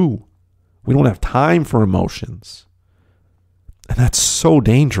through. We don't have time for emotions. And that's so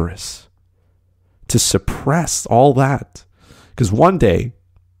dangerous to suppress all that. Because one day,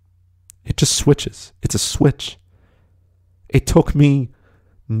 it just switches. It's a switch. It took me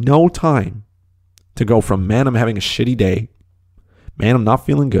no time to go from, man, I'm having a shitty day, man, I'm not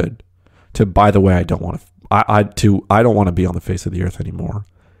feeling good, to, by the way, I don't want to be on the face of the earth anymore,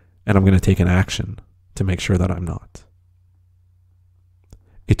 and I'm going to take an action to make sure that I'm not.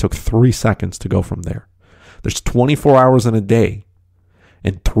 It took 3 seconds to go from there. There's 24 hours in a day,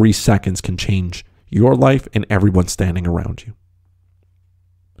 and 3 seconds can change your life and everyone standing around you.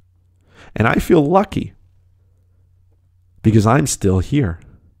 And I feel lucky because I'm still here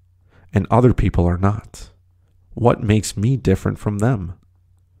and other people are not. What makes me different from them?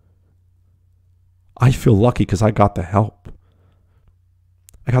 I feel lucky because I got the help.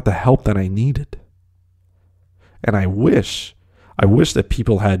 I got the help that I needed. And I wish that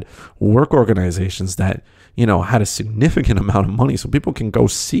people had work organizations that, had a significant amount of money so people can go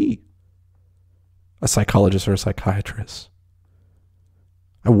see a psychologist or a psychiatrist.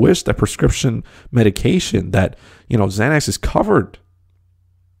 I wish that prescription medication that, Xanax is covered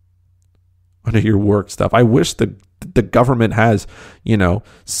under your work stuff. I wish that the government has,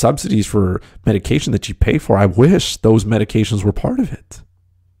 subsidies for medication that you pay for. I wish those medications were part of it.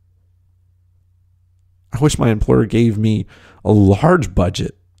 I wish my employer gave me a large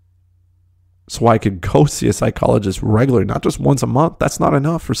budget so I could go see a psychologist regularly, not just once a month. That's not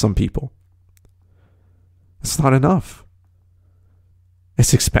enough for some people. It's not enough.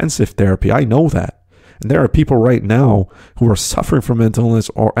 It's expensive therapy. I know that. And there are people right now who are suffering from mental illness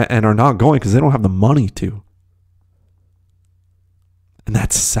and are not going because they don't have the money to. And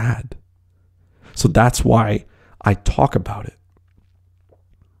that's sad. So that's why I talk about it.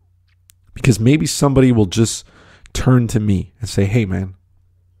 Because maybe somebody will just turn to me and say, hey, man,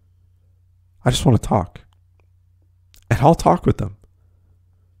 I just want to talk. And I'll talk with them.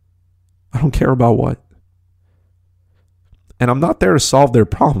 I don't care about what. And I'm not there to solve their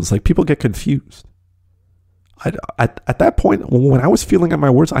problems. Like, people get confused. At that point, when I was feeling at my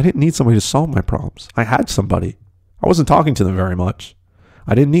worst, I didn't need somebody to solve my problems. I had somebody. I wasn't talking to them very much.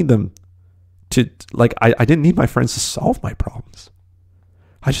 I didn't need them to, I didn't need my friends to solve my problems.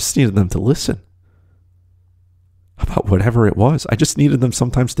 I just needed them to listen about whatever it was. I just needed them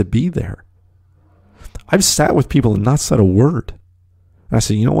sometimes to be there. I've sat with people and not said a word. And I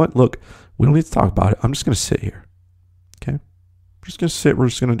said, you know what? Look, we don't need to talk about it. I'm just going to sit here. Okay? We're just going to sit. We're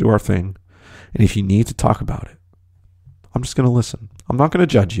just going to do our thing. And if you need to talk about it, I'm just going to listen. I'm not going to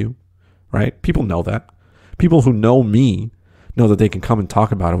judge you, right? People know that. People who know me know that they can come and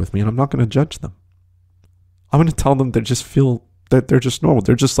talk about it with me, and I'm not going to judge them. I'm going to tell them they just feel that they're just normal.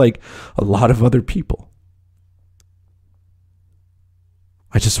 They're just like a lot of other people.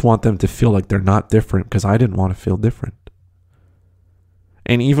 I just want them to feel like they're not different because I didn't want to feel different.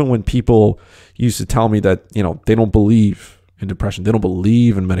 And even when people used to tell me that, they don't believe in depression, they don't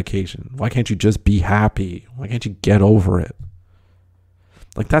believe in medication. Why can't you just be happy? Why can't you get over it?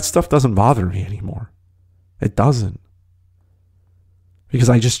 Like, that stuff doesn't bother me anymore. It doesn't. Because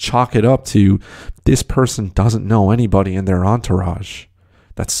I just chalk it up to this person doesn't know anybody in their entourage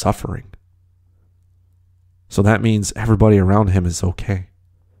that's suffering. So that means everybody around him is okay.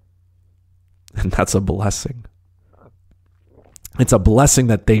 And that's a blessing. It's a blessing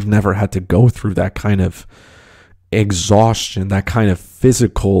that they've never had to go through that kind of exhaustion, that kind of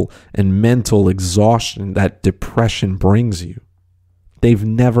physical and mental exhaustion that depression brings you. They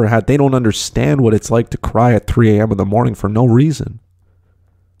don't understand what it's like to cry at 3 a.m. in the morning for no reason.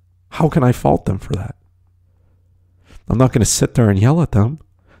 How can I fault them for that? I'm not going to sit there and yell at them.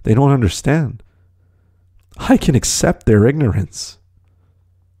 They don't understand. I can accept their ignorance.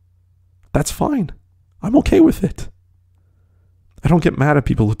 That's fine. I'm okay with it. I don't get mad at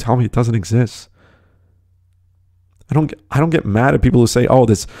people who tell me it doesn't exist. I don't get mad at people who say, "Oh,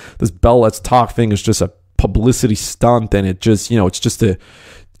 this Bell Let's Talk thing is just a publicity stunt, and it just,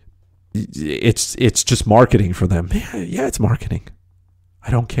 it's just marketing for them." Yeah, it's marketing.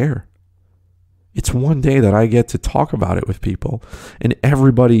 I don't care. It's one day that I get to talk about it with people, and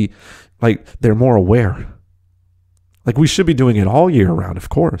everybody, they're more aware. We should be doing it all year round, of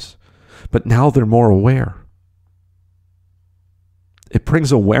course, but now they're more aware. It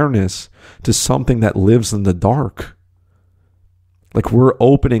brings awareness to something that lives in the dark. We're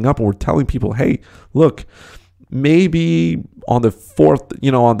opening up and we're telling people, hey, look, maybe on the 4th,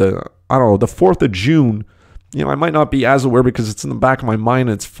 the 4th of June, I might not be as aware because it's in the back of my mind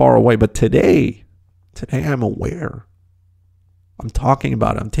and it's far away. But today I'm aware. I'm talking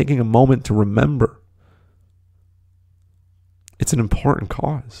about it. I'm taking a moment to remember. It's an important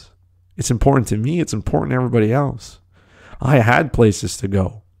cause. It's important to me. It's important to everybody else. I had places to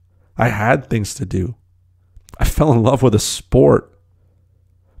go. I had things to do. I fell in love with a sport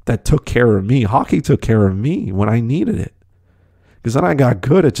that took care of me. Hockey took care of me when I needed it. Because then I got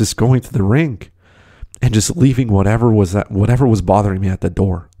good at just going to the rink and just leaving whatever was bothering me at the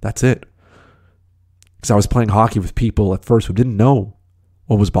door. That's it. Because I was playing hockey with people at first who didn't know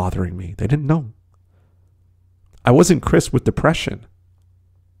what was bothering me. They didn't know. I wasn't Chris with depression.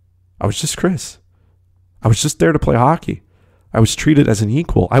 I was just Chris. I was just there to play hockey. I was treated as an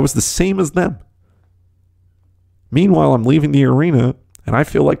equal. I was the same as them. Meanwhile, I'm leaving the arena and I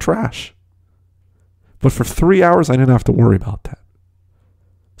feel like trash. But for 3 hours, I didn't have to worry about that.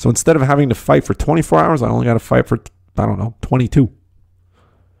 So instead of having to fight for 24 hours, I only got to fight for, 22.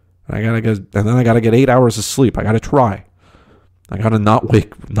 And then I got to get 8 hours of sleep. I got to try. I got to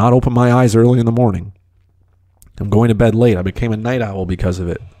not open my eyes early in the morning. I'm going to bed late. I became a night owl because of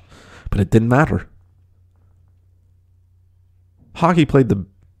it. But it didn't matter. Hockey played the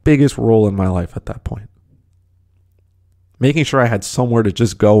biggest role in my life at that point. Making sure I had somewhere to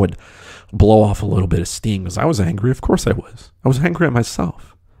just go and blow off a little bit of steam because I was angry. Of course I was. I was angry at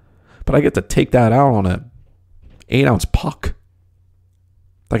myself. But I get to take that out on a 8-ounce puck.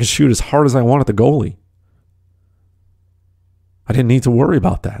 I could shoot as hard as I want at the goalie. I didn't need to worry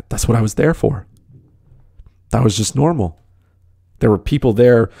about that. That's what I was there for. That was just normal. There were people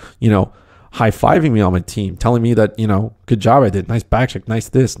there, high-fiving me on my team, telling me that, good job I did. Nice back check, nice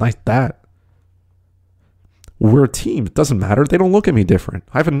this, nice that. We're a team. It doesn't matter. They don't look at me different.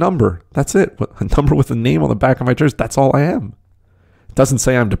 I have a number. That's it. A number with a name on the back of my jersey. That's all I am. It doesn't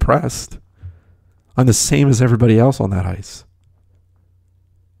say I'm depressed. I'm the same as everybody else on that ice.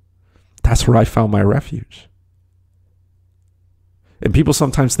 That's where I found my refuge. And people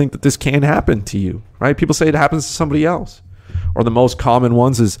sometimes think that this can happen to you, right? People say it happens to somebody else. Or the most common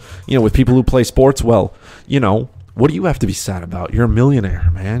ones is, with people who play sports, well, what do you have to be sad about? You're a millionaire,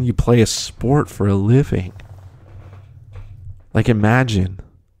 man. You play a sport for a living. Like, imagine.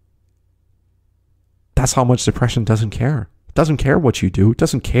 That's how much depression doesn't care. It doesn't care what you do. It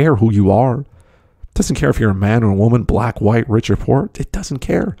doesn't care who you are. It doesn't care if you're a man or a woman, black, white, rich, or poor. It doesn't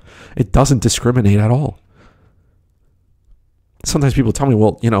care. It doesn't discriminate at all. Sometimes people tell me,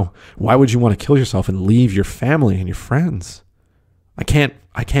 well, why would you want to kill yourself and leave your family and your friends? I can't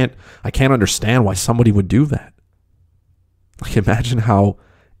understand why somebody would do that. Like, imagine how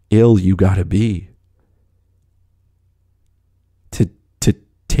ill you gotta be to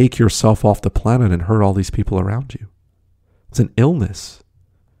take yourself off the planet and hurt all these people around you. It's an illness.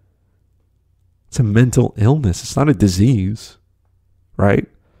 It's a mental illness. It's not a disease, right?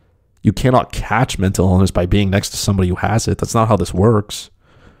 You cannot catch mental illness by being next to somebody who has it. That's not how this works.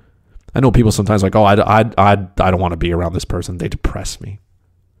 I know people sometimes like, I don't want to be around this person. They depress me.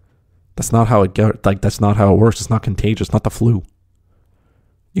 That's not how that's not how it works. It's not contagious, not the flu.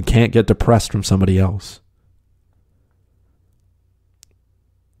 You can't get depressed from somebody else.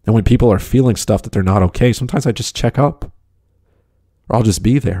 And when people are feeling stuff that they're not okay, sometimes I just check up. Or I'll just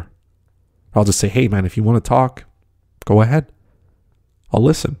be there. Or I'll just say, hey man, if you want to talk, go ahead. I'll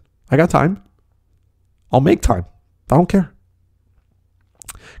listen. I got time. I'll make time. I don't care.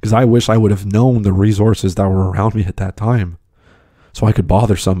 Because I wish I would have known the resources that were around me at that time. So I could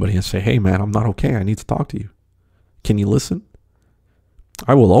bother somebody and say, hey man, I'm not okay. I need to talk to you. Can you listen?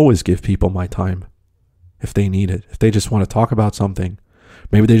 I will always give people my time if they need it. If they just want to talk about something.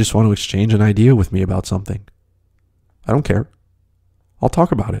 Maybe they just want to exchange an idea with me about something. I don't care. I'll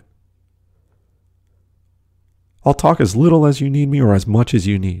talk about it. I'll talk as little as you need me or as much as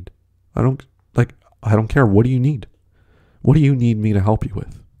you need. I don't care. What do you need? What do you need me to help you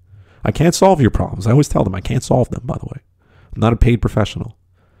with? I can't solve your problems. I always tell them I can't solve them, by the way. I'm not a paid professional.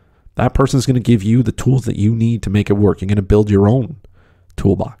 That person's going to give you the tools that you need to make it work. You're going to build your own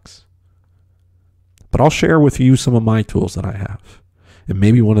toolbox. But I'll share with you some of my tools that I have. And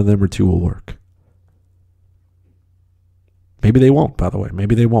maybe one of them or two will work. Maybe they won't, by the way.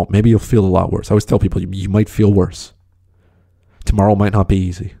 Maybe they won't. Maybe you'll feel a lot worse. I always tell people you might feel worse. Tomorrow might not be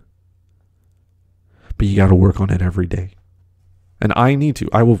easy. But you got to work on it every day. And I need to.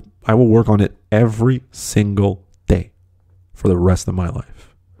 I will work on it every single day for the rest of my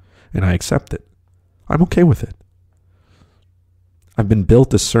life. And I accept it. I'm okay with it. I've been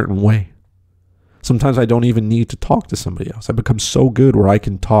built a certain way. Sometimes I don't even need to talk to somebody else. I become so good where I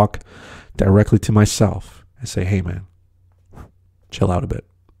can talk directly to myself and say, hey man, chill out a bit.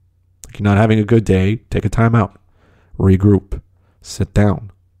 If you're not having a good day, take a time out. Regroup. Sit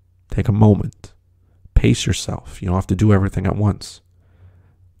down. Take a moment. Pace yourself. You don't have to do everything at once.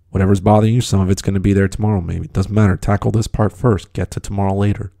 Whatever's bothering you, some of it's going to be there tomorrow maybe. It doesn't matter. Tackle this part first. Get to tomorrow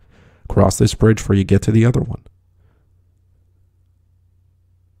later. Cross this bridge before you get to the other one.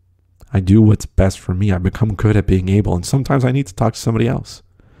 I do what's best for me. I become good at being able. And sometimes I need to talk to somebody else.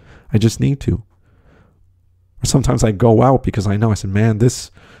 I just need to. Or sometimes I go out because I know, I said, man,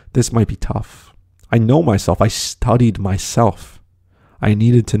 this might be tough. I know myself. I studied myself. I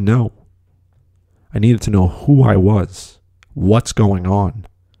needed to know. I needed to know who I was. What's going on?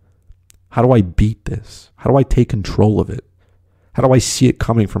 How do I beat this? How do I take control of it? How do I see it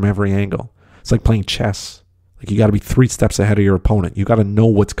coming from every angle? It's like playing chess. Like you got to be 3 steps ahead of your opponent. You got to know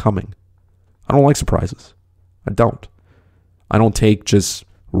what's coming. I don't like surprises. I don't. I don't take just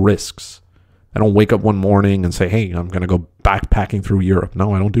risks. I don't wake up one morning and say, hey, I'm going to go backpacking through Europe.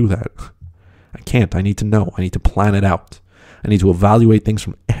 No, I don't do that. I can't. I need to know. I need to plan it out. I need to evaluate things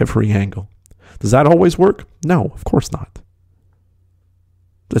from every angle. Does that always work? No, of course not.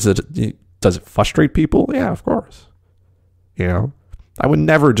 Does it frustrate people? Yeah, of course. You know, I would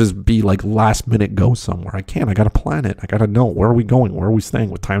never just be like last minute go somewhere. I can't. I got to plan it. I got to know, where are we going? Where are we staying?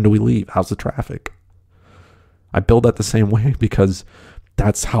 What time do we leave? How's the traffic? I build that the same way because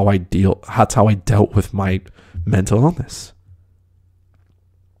that's how I dealt with my mental illness.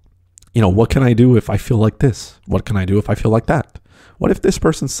 What can I do if I feel like this? What can I do if I feel like that? What if this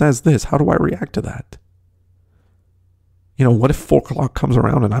person says this? How do I react to that? What if 4 o'clock comes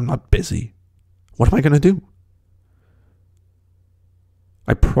around and I'm not busy? What am I going to do?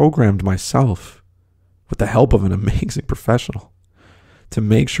 I programmed myself with the help of an amazing professional to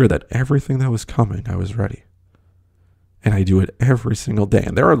make sure that everything that was coming, I was ready. And I do it every single day.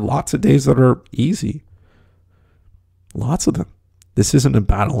 And there are lots of days that are easy. Lots of them. This isn't a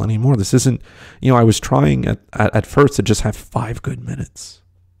battle anymore. This isn't, I was trying at first to just have 5 good minutes.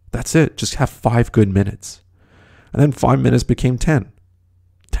 That's it. Just have 5 good minutes. And then 5 minutes became 10.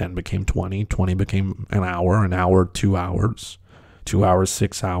 10 became 20. 20 became an hour, 2 hours, 2 hours,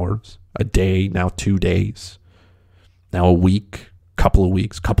 6 hours, a day, now 2 days, now a week, couple of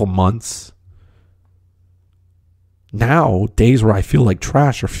weeks, couple months. Now, days where I feel like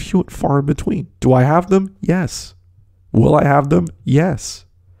trash are few and far in between. Do I have them? Yes. Will I have them? Yes.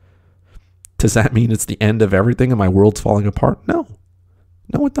 Does that mean it's the end of everything and my world's falling apart? No.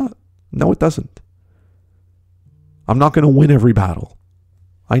 No, it doesn't. No, it doesn't. I'm not going to win every battle.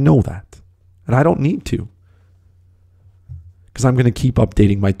 I know that. And I don't need to. Because I'm going to keep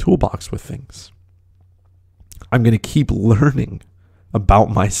updating my toolbox with things. I'm going to keep learning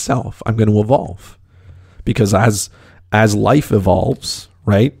about myself. I'm going to evolve. Because as life evolves,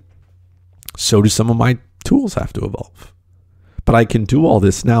 right, so do some of my tools have to evolve. But I can do all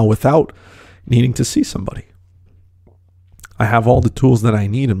this now without needing to see somebody. I have all the tools that I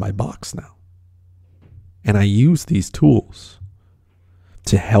need in my box now. And I use these tools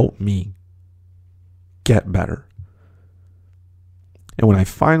to help me get better. And when I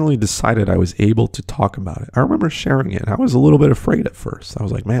finally decided I was able to talk about it, I remember sharing it. And I was a little bit afraid at first. I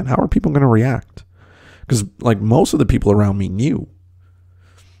was like, man, how are people going to react? Because most of the people around me knew.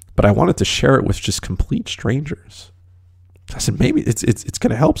 But I wanted to share it with just complete strangers. I said, maybe it's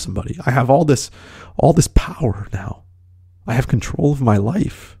going to help somebody. I have all this power now. I have control of my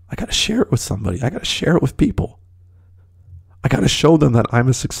life. I got to share it with somebody. I got to share it with people. I got to show them that I'm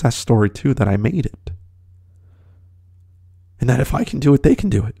a success story too, that I made it. And that if I can do it, they can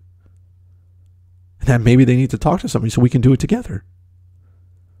do it. And that maybe they need to talk to somebody so we can do it together.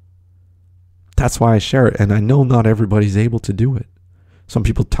 That's why I share it. And I know not everybody's able to do it. Some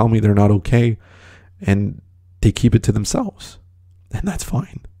people tell me they're not okay and they keep it to themselves. And that's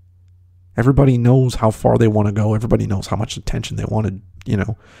fine. Everybody knows how far they want to go. Everybody knows how much attention they want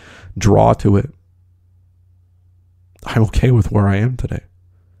to, draw to it. I'm okay with where I am today.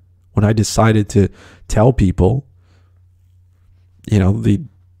 When I decided to tell people, the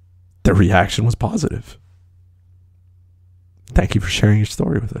reaction was positive. Thank you for sharing your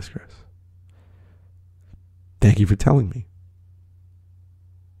story with us, Chris. Thank you for telling me.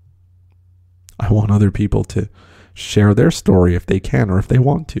 I want other people to share their story if they can or if they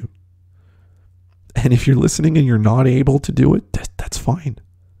want to. And if you're listening and you're not able to do it, that's fine.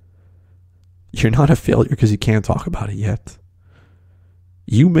 You're not a failure because you can't talk about it yet.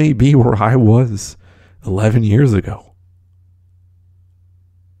 You may be where I was 11 years ago.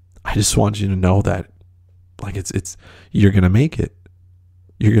 I just want you to know that it's you're going to make it.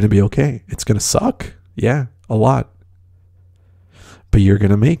 You're going to be okay. It's going to suck. Yeah, a lot. But you're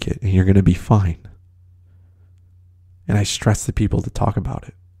going to make it and you're going to be fine. And I stress to people to talk about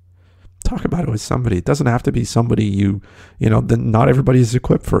it. Talk about it with somebody. It doesn't have to be somebody not everybody is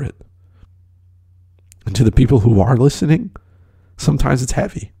equipped for it. And to the people who are listening, sometimes it's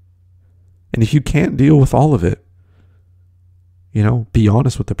heavy. And if you can't deal with all of it, be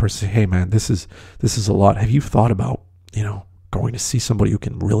honest with the person. Say, hey man, this is a lot. Have you thought about, going to see somebody who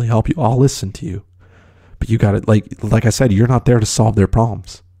can really help you? I'll listen to you. But you got to, like I said, you're not there to solve their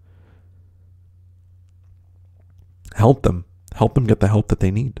problems. Help them get the help that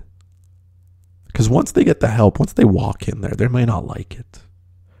they need. Because once they get the help, once they walk in there, they may not like it.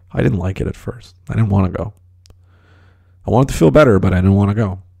 I didn't like it at first. I didn't want to go. I wanted to feel better, but I didn't want to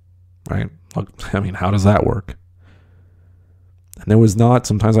go. Right? How does that work? And there was not,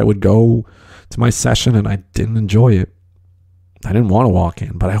 sometimes I would go to my session and I didn't enjoy it. I didn't want to walk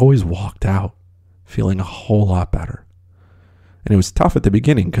in, but I always walked out feeling a whole lot better. And it was tough at the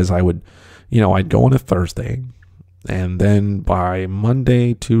beginning because I would, I'd go on a Thursday. And then by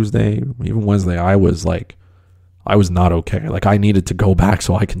Monday, Tuesday, even Wednesday, I was not okay. I needed to go back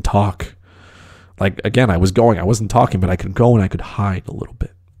so I can talk. Again, I wasn't talking, but I could go and I could hide a little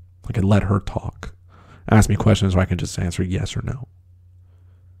bit. I could let her talk. Ask me questions where I could just answer yes or no.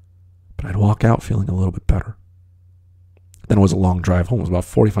 But I'd walk out feeling a little bit better. Then it was a long drive home. It was about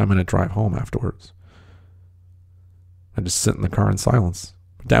a 45-minute drive home afterwards. I'd just sit in the car in silence.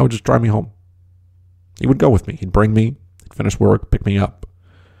 Dad would just drive me home. He would go with me. He'd bring me. He'd finish work, pick me up.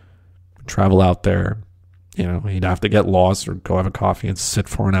 travel out there. He'd have to get lost or go have a coffee and sit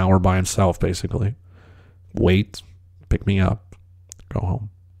for an hour by himself, basically. Wait, pick me up, go home.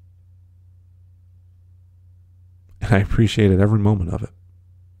 And I appreciated every moment of it.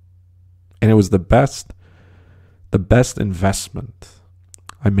 And it was the best investment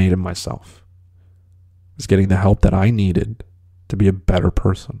I made in myself. Was getting the help that I needed to be a better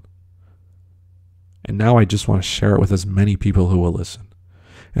person. And now I just want to share it with as many people who will listen.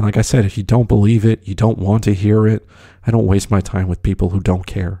 And like I said, if you don't believe it, you don't want to hear it, I don't waste my time with people who don't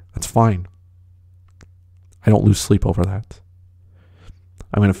care. That's fine. I don't lose sleep over that.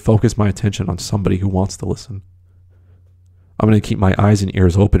 I'm going to focus my attention on somebody who wants to listen. I'm going to keep my eyes and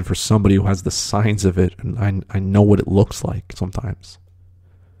ears open for somebody who has the signs of it, and I know what it looks like sometimes.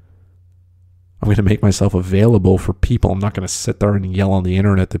 I'm going to make myself available for people. I'm not going to sit there and yell on the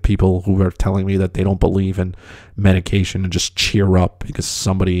internet to people who are telling me that they don't believe in medication and just cheer up because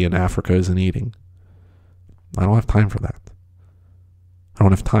somebody in Africa isn't eating. I don't have time for that. I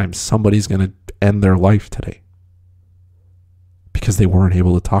don't have time. Somebody's going to end their life today because they weren't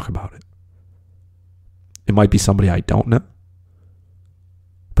able to talk about it. It might be somebody I don't know,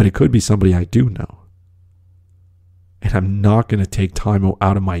 but it could be somebody I do know. And I'm not going to take time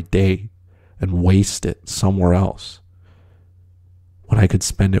out of my day and waste it somewhere else when I could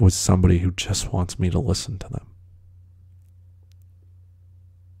spend it with somebody who just wants me to listen to them.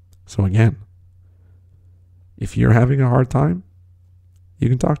 So again, if you're having a hard time, you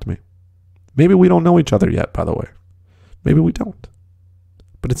can talk to me. Maybe we don't know each other yet, by the way. Maybe we don't.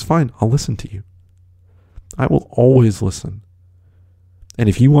 But it's fine. I'll listen to you. I will always listen. And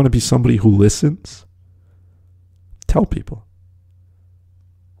if you want to be somebody who listens, tell people.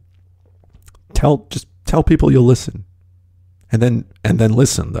 Just tell people you'll listen. And then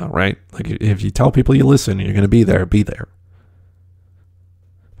listen though, right? Like if you tell people you listen and you're going to be there, be there.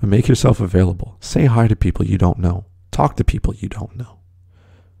 But make yourself available. Say hi to people you don't know. Talk to people you don't know.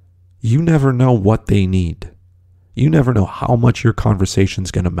 You never know what they need. You never know how much your conversation's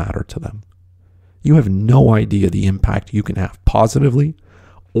going to matter to them. You have no idea the impact you can have positively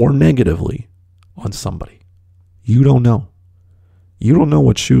or negatively on somebody. You don't know. You don't know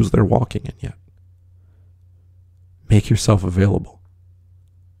what shoes they're walking in yet. Make yourself available.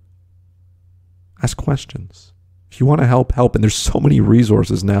 Ask questions. If you want to help. And there's so many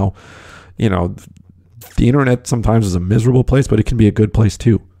resources now. The internet sometimes is a miserable place, but it can be a good place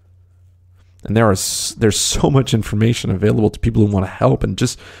too. And there's so much information available to people who want to help and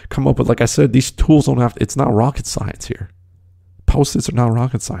just come up with, like I said, these tools don't have to, it's not rocket science here. Post-its are not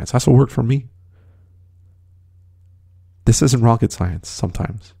rocket science. That's what worked for me. This isn't rocket science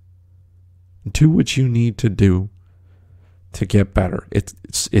sometimes. Do what you need to do to get better.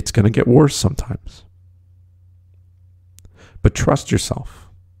 It's going to get worse sometimes. But trust yourself.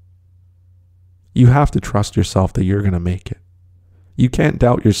 You have to trust yourself that you're going to make it. You can't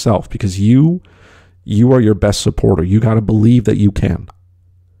doubt yourself because you are your best supporter. You got to believe that you can.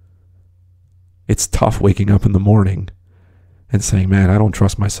 It's tough waking up in the morning and saying, man, I don't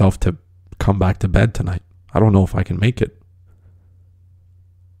trust myself to come back to bed tonight. I don't know if I can make it.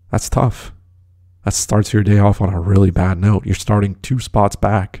 That's tough. That starts your day off on a really bad note. You're starting 2 spots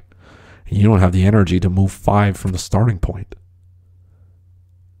back and you don't have the energy to move 5 from the starting point.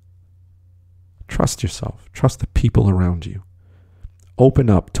 Trust yourself. Trust the people around you. Open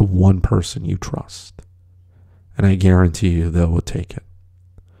up to one person you trust. And I guarantee you they will take it.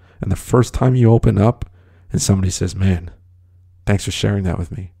 And the first time you open up and somebody says, man, thanks for sharing that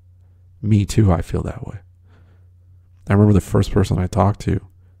with me. Me too, I feel that way. I remember the first person I talked to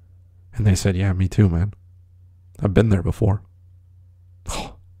and they said, yeah, me too, man. I've been there before.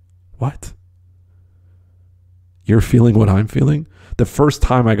 Oh, what? You're feeling what I'm feeling? The first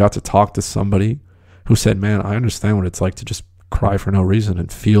time I got to talk to somebody who said, man, I understand what it's like to just cry for no reason and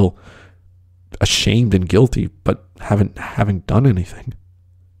feel ashamed and guilty, but having done anything.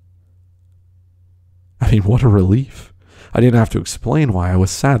 I mean, what a relief. I didn't have to explain why I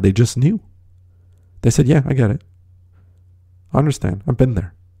was sad. They just knew. They said, yeah, I get it. I understand. I've been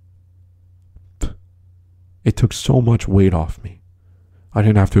there. It took so much weight off me. I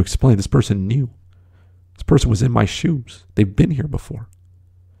didn't have to explain. This person knew. This person was in my shoes. They've been here before.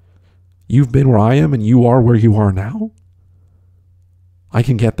 You've been where I am and you are where you are now. I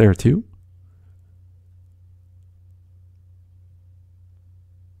can get there too.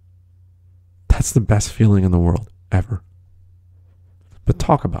 That's the best feeling in the world ever. But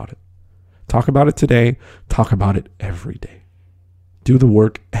talk about it. Talk about it today. Talk about it every day. Do the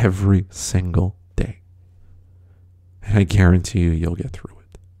work every single day. And I guarantee you'll get through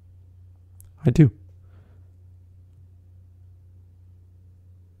it. I do.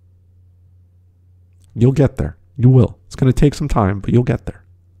 You'll get there. You will. It's going to take some time, but you'll get there.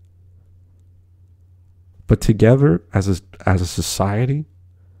 But together, as a society,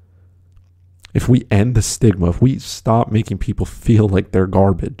 if we end the stigma, if we stop making people feel like they're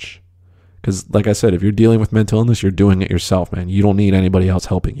garbage, because like I said, if you're dealing with mental illness, you're doing it yourself, man. You don't need anybody else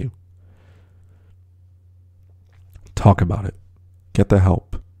helping you. Talk about it. Get the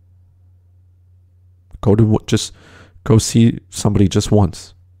help. Go see somebody just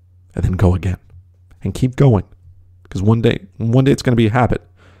once, and then go again, and keep going. Because one day it's going to be a habit.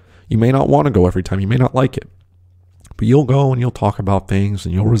 You may not want to go every time. You may not like it. But you'll go and you'll talk about things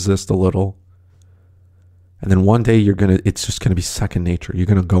and you'll resist a little. And then one day it's just going to be second nature. You're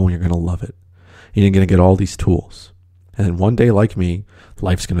going to go and you're going to love it. You're going to get all these tools. And then one day, like me,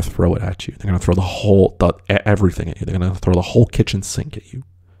 life's going to throw it at you. They're going to throw everything at you. They're going to throw the whole kitchen sink at you.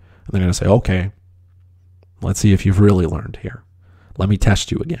 And they're going to say, okay, let's see if you've really learned here. Let me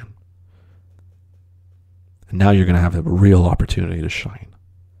test you again. And now you're going to have a real opportunity to shine.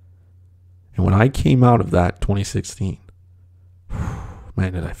 And when I came out of that 2016,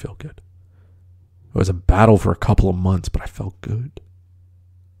 man, did I feel good. It was a battle for a couple of months, but I felt good.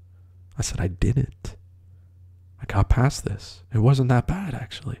 I said, I did it. I got past this. It wasn't that bad,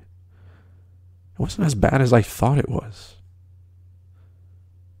 actually. It wasn't as bad as I thought it was.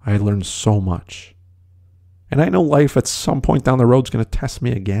 I had learned so much. And I know life at some point down the road is going to test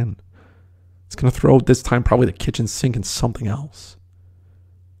me again. It's going to throw, this time, probably the kitchen sink and something else.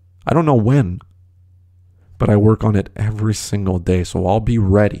 I don't know when, but I work on it every single day, so I'll be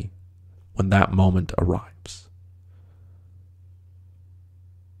ready when that moment arrives.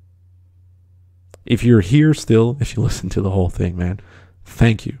 If you're here still, if you listen to the whole thing, man,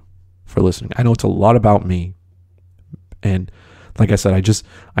 thank you for listening. I know it's a lot about me, and like I said,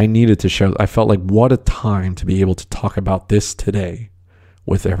 I needed to share. I felt like what a time to be able to talk about this today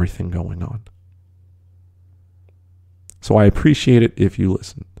with everything going on. So I appreciate it if you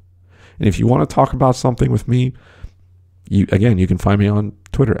listened. And if you want to talk about something with me, you can find me on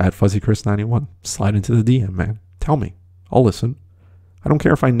Twitter at FuzzyChris91. Slide into the DM, man. Tell me. I'll listen. I don't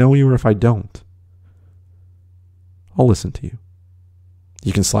care if I know you or if I don't. I'll listen to you.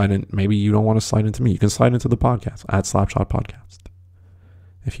 You can slide in. Maybe you don't want to slide into me. You can slide into the podcast at Slapshot Podcast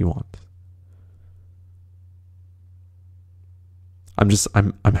if you want.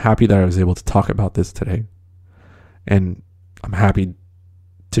 I'm happy that I was able to talk about this today. And I'm happy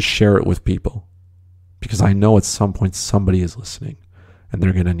to share it with people because I know at some point somebody is listening and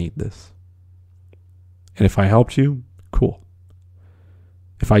they're going to need this. And if I helped you, cool.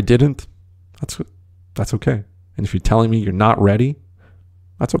 If I didn't, that's okay. And if you're telling me you're not ready,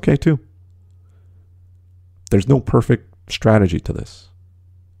 that's okay too. There's no perfect strategy to this.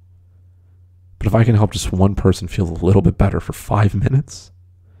 But if I can help just one person feel a little bit better for 5 minutes,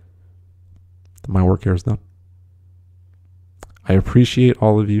 then my work here is done. I appreciate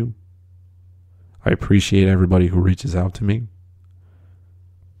all of you. I appreciate everybody who reaches out to me.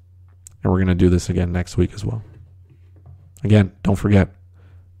 And we're going to do this again next week as well. Again, don't forget,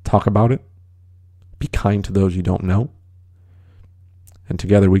 talk about it. Be kind to those you don't know. And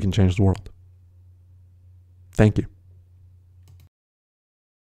together we can change the world. Thank you.